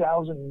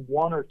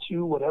 2001 or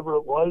 2, whatever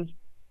it was,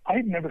 I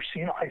had never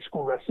seen a high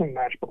school wrestling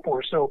match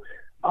before. So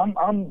I'm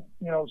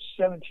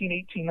 17,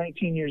 18,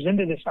 19 years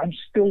into this. I'm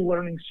still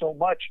learning so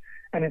much,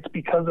 and it's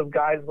because of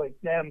guys like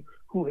them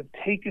who have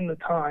taken the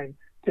time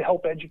to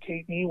help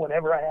educate me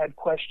whenever I had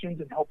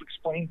questions and help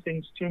explain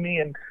things to me.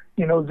 And,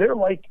 they're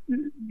like,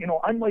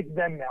 I'm like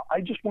them now.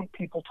 I just want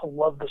people to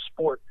love the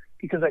sport,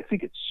 because I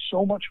think it's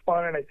so much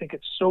fun, and I think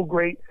it's so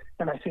great,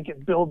 and I think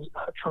it builds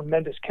a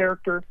tremendous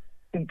character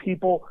in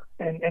people.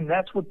 And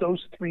that's what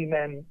those three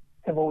men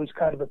have always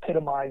kind of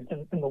epitomized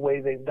in the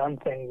way they've done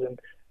things.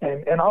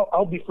 And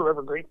I'll be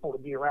forever grateful to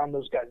be around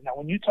those guys. Now,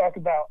 when you talk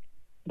about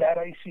that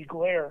icy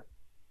glare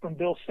from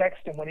Bill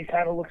Sexton, when he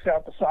kind of looks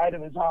out the side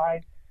of his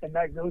eye and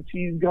that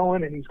goatee's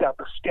going and he's got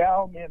the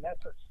scowl, man,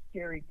 that's a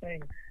scary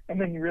thing. And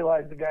then you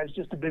realize the guy's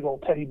just a big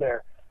old teddy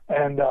bear.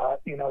 And,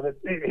 that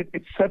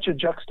it's such a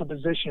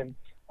juxtaposition,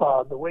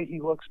 the way he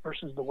looks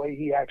versus the way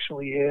he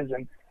actually is.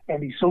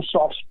 And he's so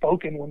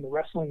soft-spoken when the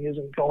wrestling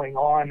isn't going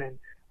on. And,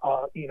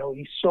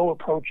 he's so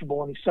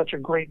approachable, and he's such a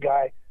great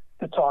guy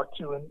to talk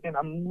to. And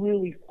I'm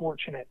really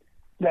fortunate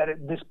that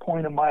at this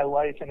point in my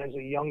life and as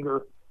a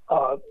young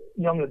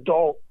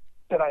adult,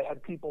 that I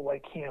had people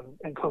like him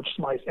and Coach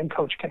Smythe and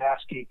Coach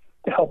Kanaski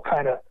to help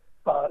kind of,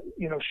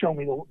 show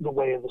me the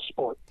way of the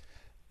sport.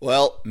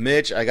 Well,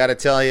 Mitch, I got to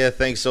tell you,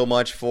 thanks so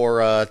much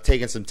for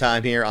taking some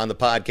time here on the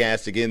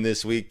podcast again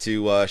this week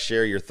to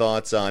share your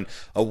thoughts on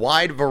a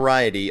wide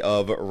variety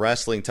of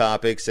wrestling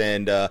topics.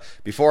 And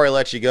before I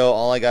let you go,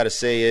 all I got to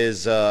say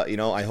is,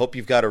 I hope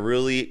you've got a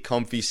really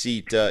comfy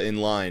seat in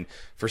line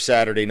for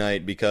Saturday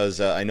night, because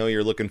I know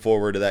you're looking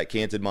forward to that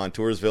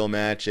Canton-Montoursville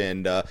match,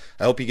 and I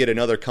hope you get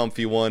another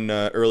comfy one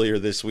earlier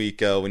this week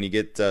when you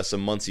get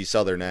some Muncie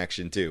Southern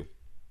action too.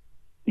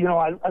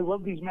 I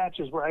love these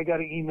matches where I got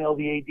to email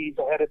the ADs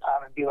ahead of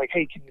time and be like,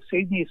 hey, can you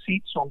save me a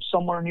seat so I'm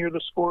somewhere near the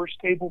scorer's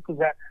table?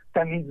 Because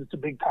that means it's a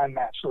big-time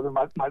match. So they're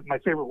my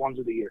favorite ones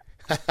of the year.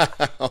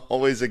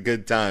 Always a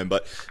good time.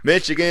 But,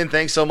 Mitch, again,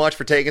 thanks so much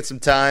for taking some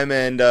time,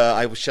 and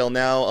I shall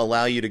now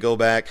allow you to go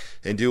back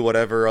and do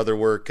whatever other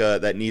work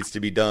that needs to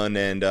be done,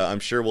 and I'm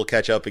sure we'll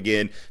catch up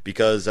again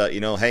because,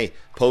 hey,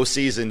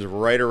 postseason's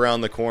right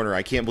around the corner.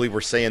 I can't believe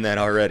we're saying that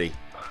already.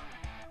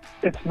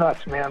 It's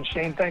nuts, man.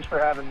 Shane, thanks for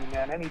having me,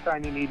 man.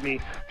 Anytime you need me,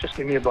 just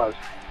give me a buzz.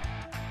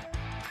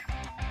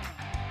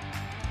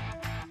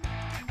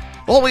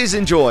 Always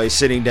enjoy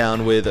sitting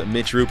down with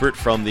Mitch Rupert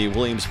from the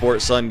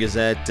Williamsport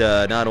Sun-Gazette,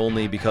 not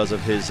only because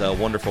of his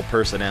wonderful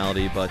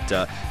personality, but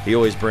he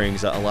always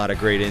brings a lot of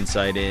great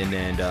insight in,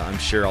 and I'm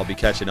sure I'll be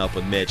catching up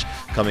with Mitch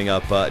coming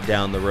up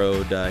down the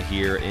road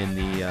here in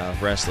the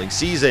wrestling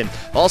season.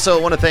 Also,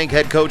 I want to thank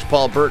head coach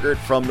Paul Burgert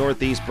from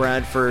Northeast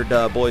Bradford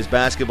boys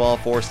basketball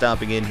for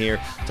stopping in here,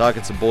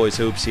 talking some boys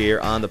hoops here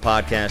on the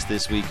podcast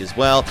this week as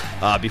well.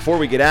 Before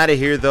we get out of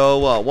here,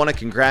 though, I want to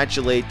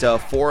congratulate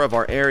 4 of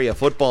our area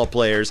football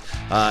players,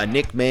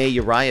 Nick May,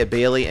 Uriah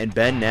Bailey, and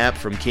Ben Knapp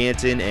from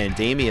Canton, and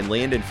Damian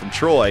Landon from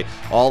Troy,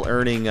 all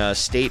earning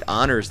state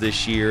honors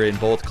this year in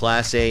both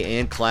Class A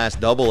and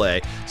Class AA.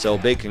 So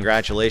big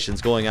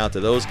congratulations going out to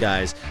those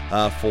guys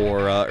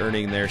for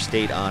earning their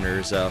state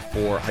honors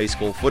for high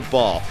school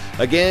football.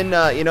 Again,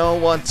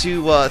 want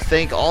to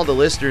thank all the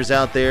listeners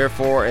out there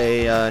for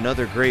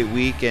another great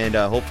week, and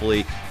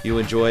hopefully you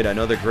enjoyed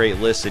another great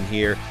listen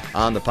here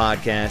on the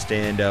podcast,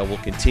 and we'll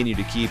continue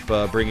to keep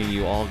bringing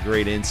you all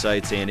great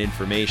insights and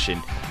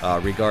information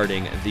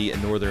regarding the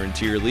Northern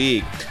Tier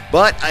League.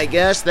 But I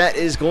guess that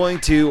is going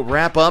to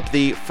wrap up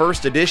the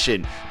first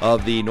edition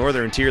of the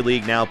Northern Tier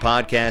League Now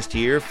podcast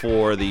here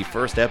for the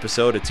first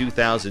episode of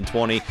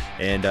 2020,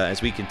 and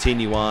as we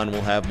continue on,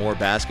 we'll have more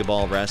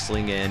basketball,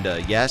 wrestling, and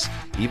yes,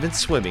 even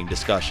swimming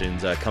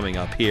discussions coming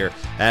up here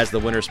as the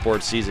winter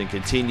sports season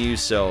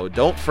continues, so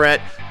don't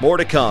fret, more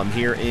to come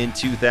here in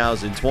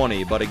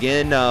 2020. But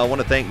again, I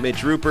want to thank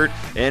Mitch Rupert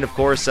and, of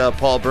course,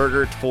 Paul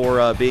Burgert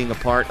for being a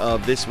part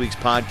of this week's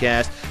podcast.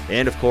 podcast.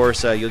 And, of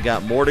course, you've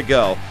got more to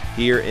go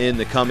here in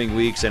the coming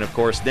weeks. And, of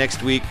course,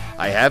 next week,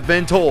 I have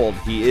been told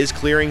he is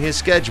clearing his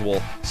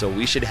schedule, so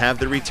we should have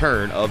the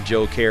return of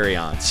Joe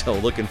Carrion. So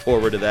looking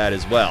forward to that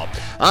as well.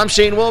 I'm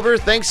Shane Wilbur.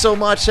 Thanks so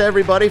much to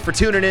everybody for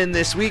tuning in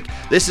this week.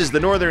 This is the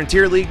Northern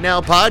Tier League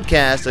Now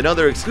podcast,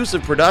 another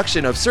exclusive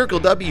production of Circle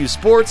W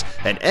Sports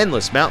and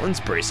Endless Mountains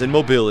Brace and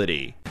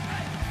Mobility.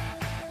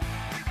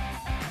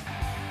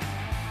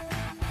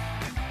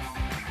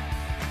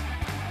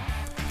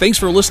 Thanks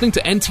for listening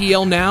to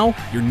NTL Now,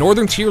 your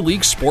Northern Tier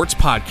League sports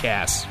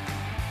podcast.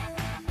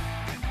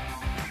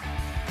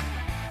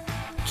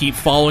 Keep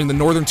following the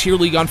Northern Tier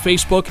League on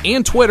Facebook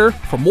and Twitter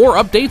for more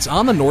updates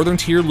on the Northern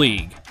Tier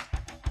League.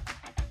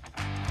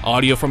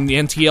 Audio from the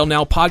NTL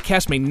Now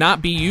podcast may not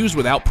be used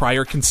without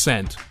prior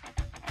consent.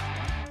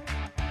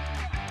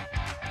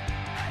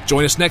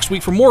 Join us next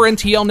week for more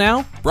NTL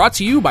Now, brought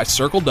to you by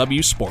Circle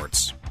W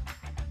Sports.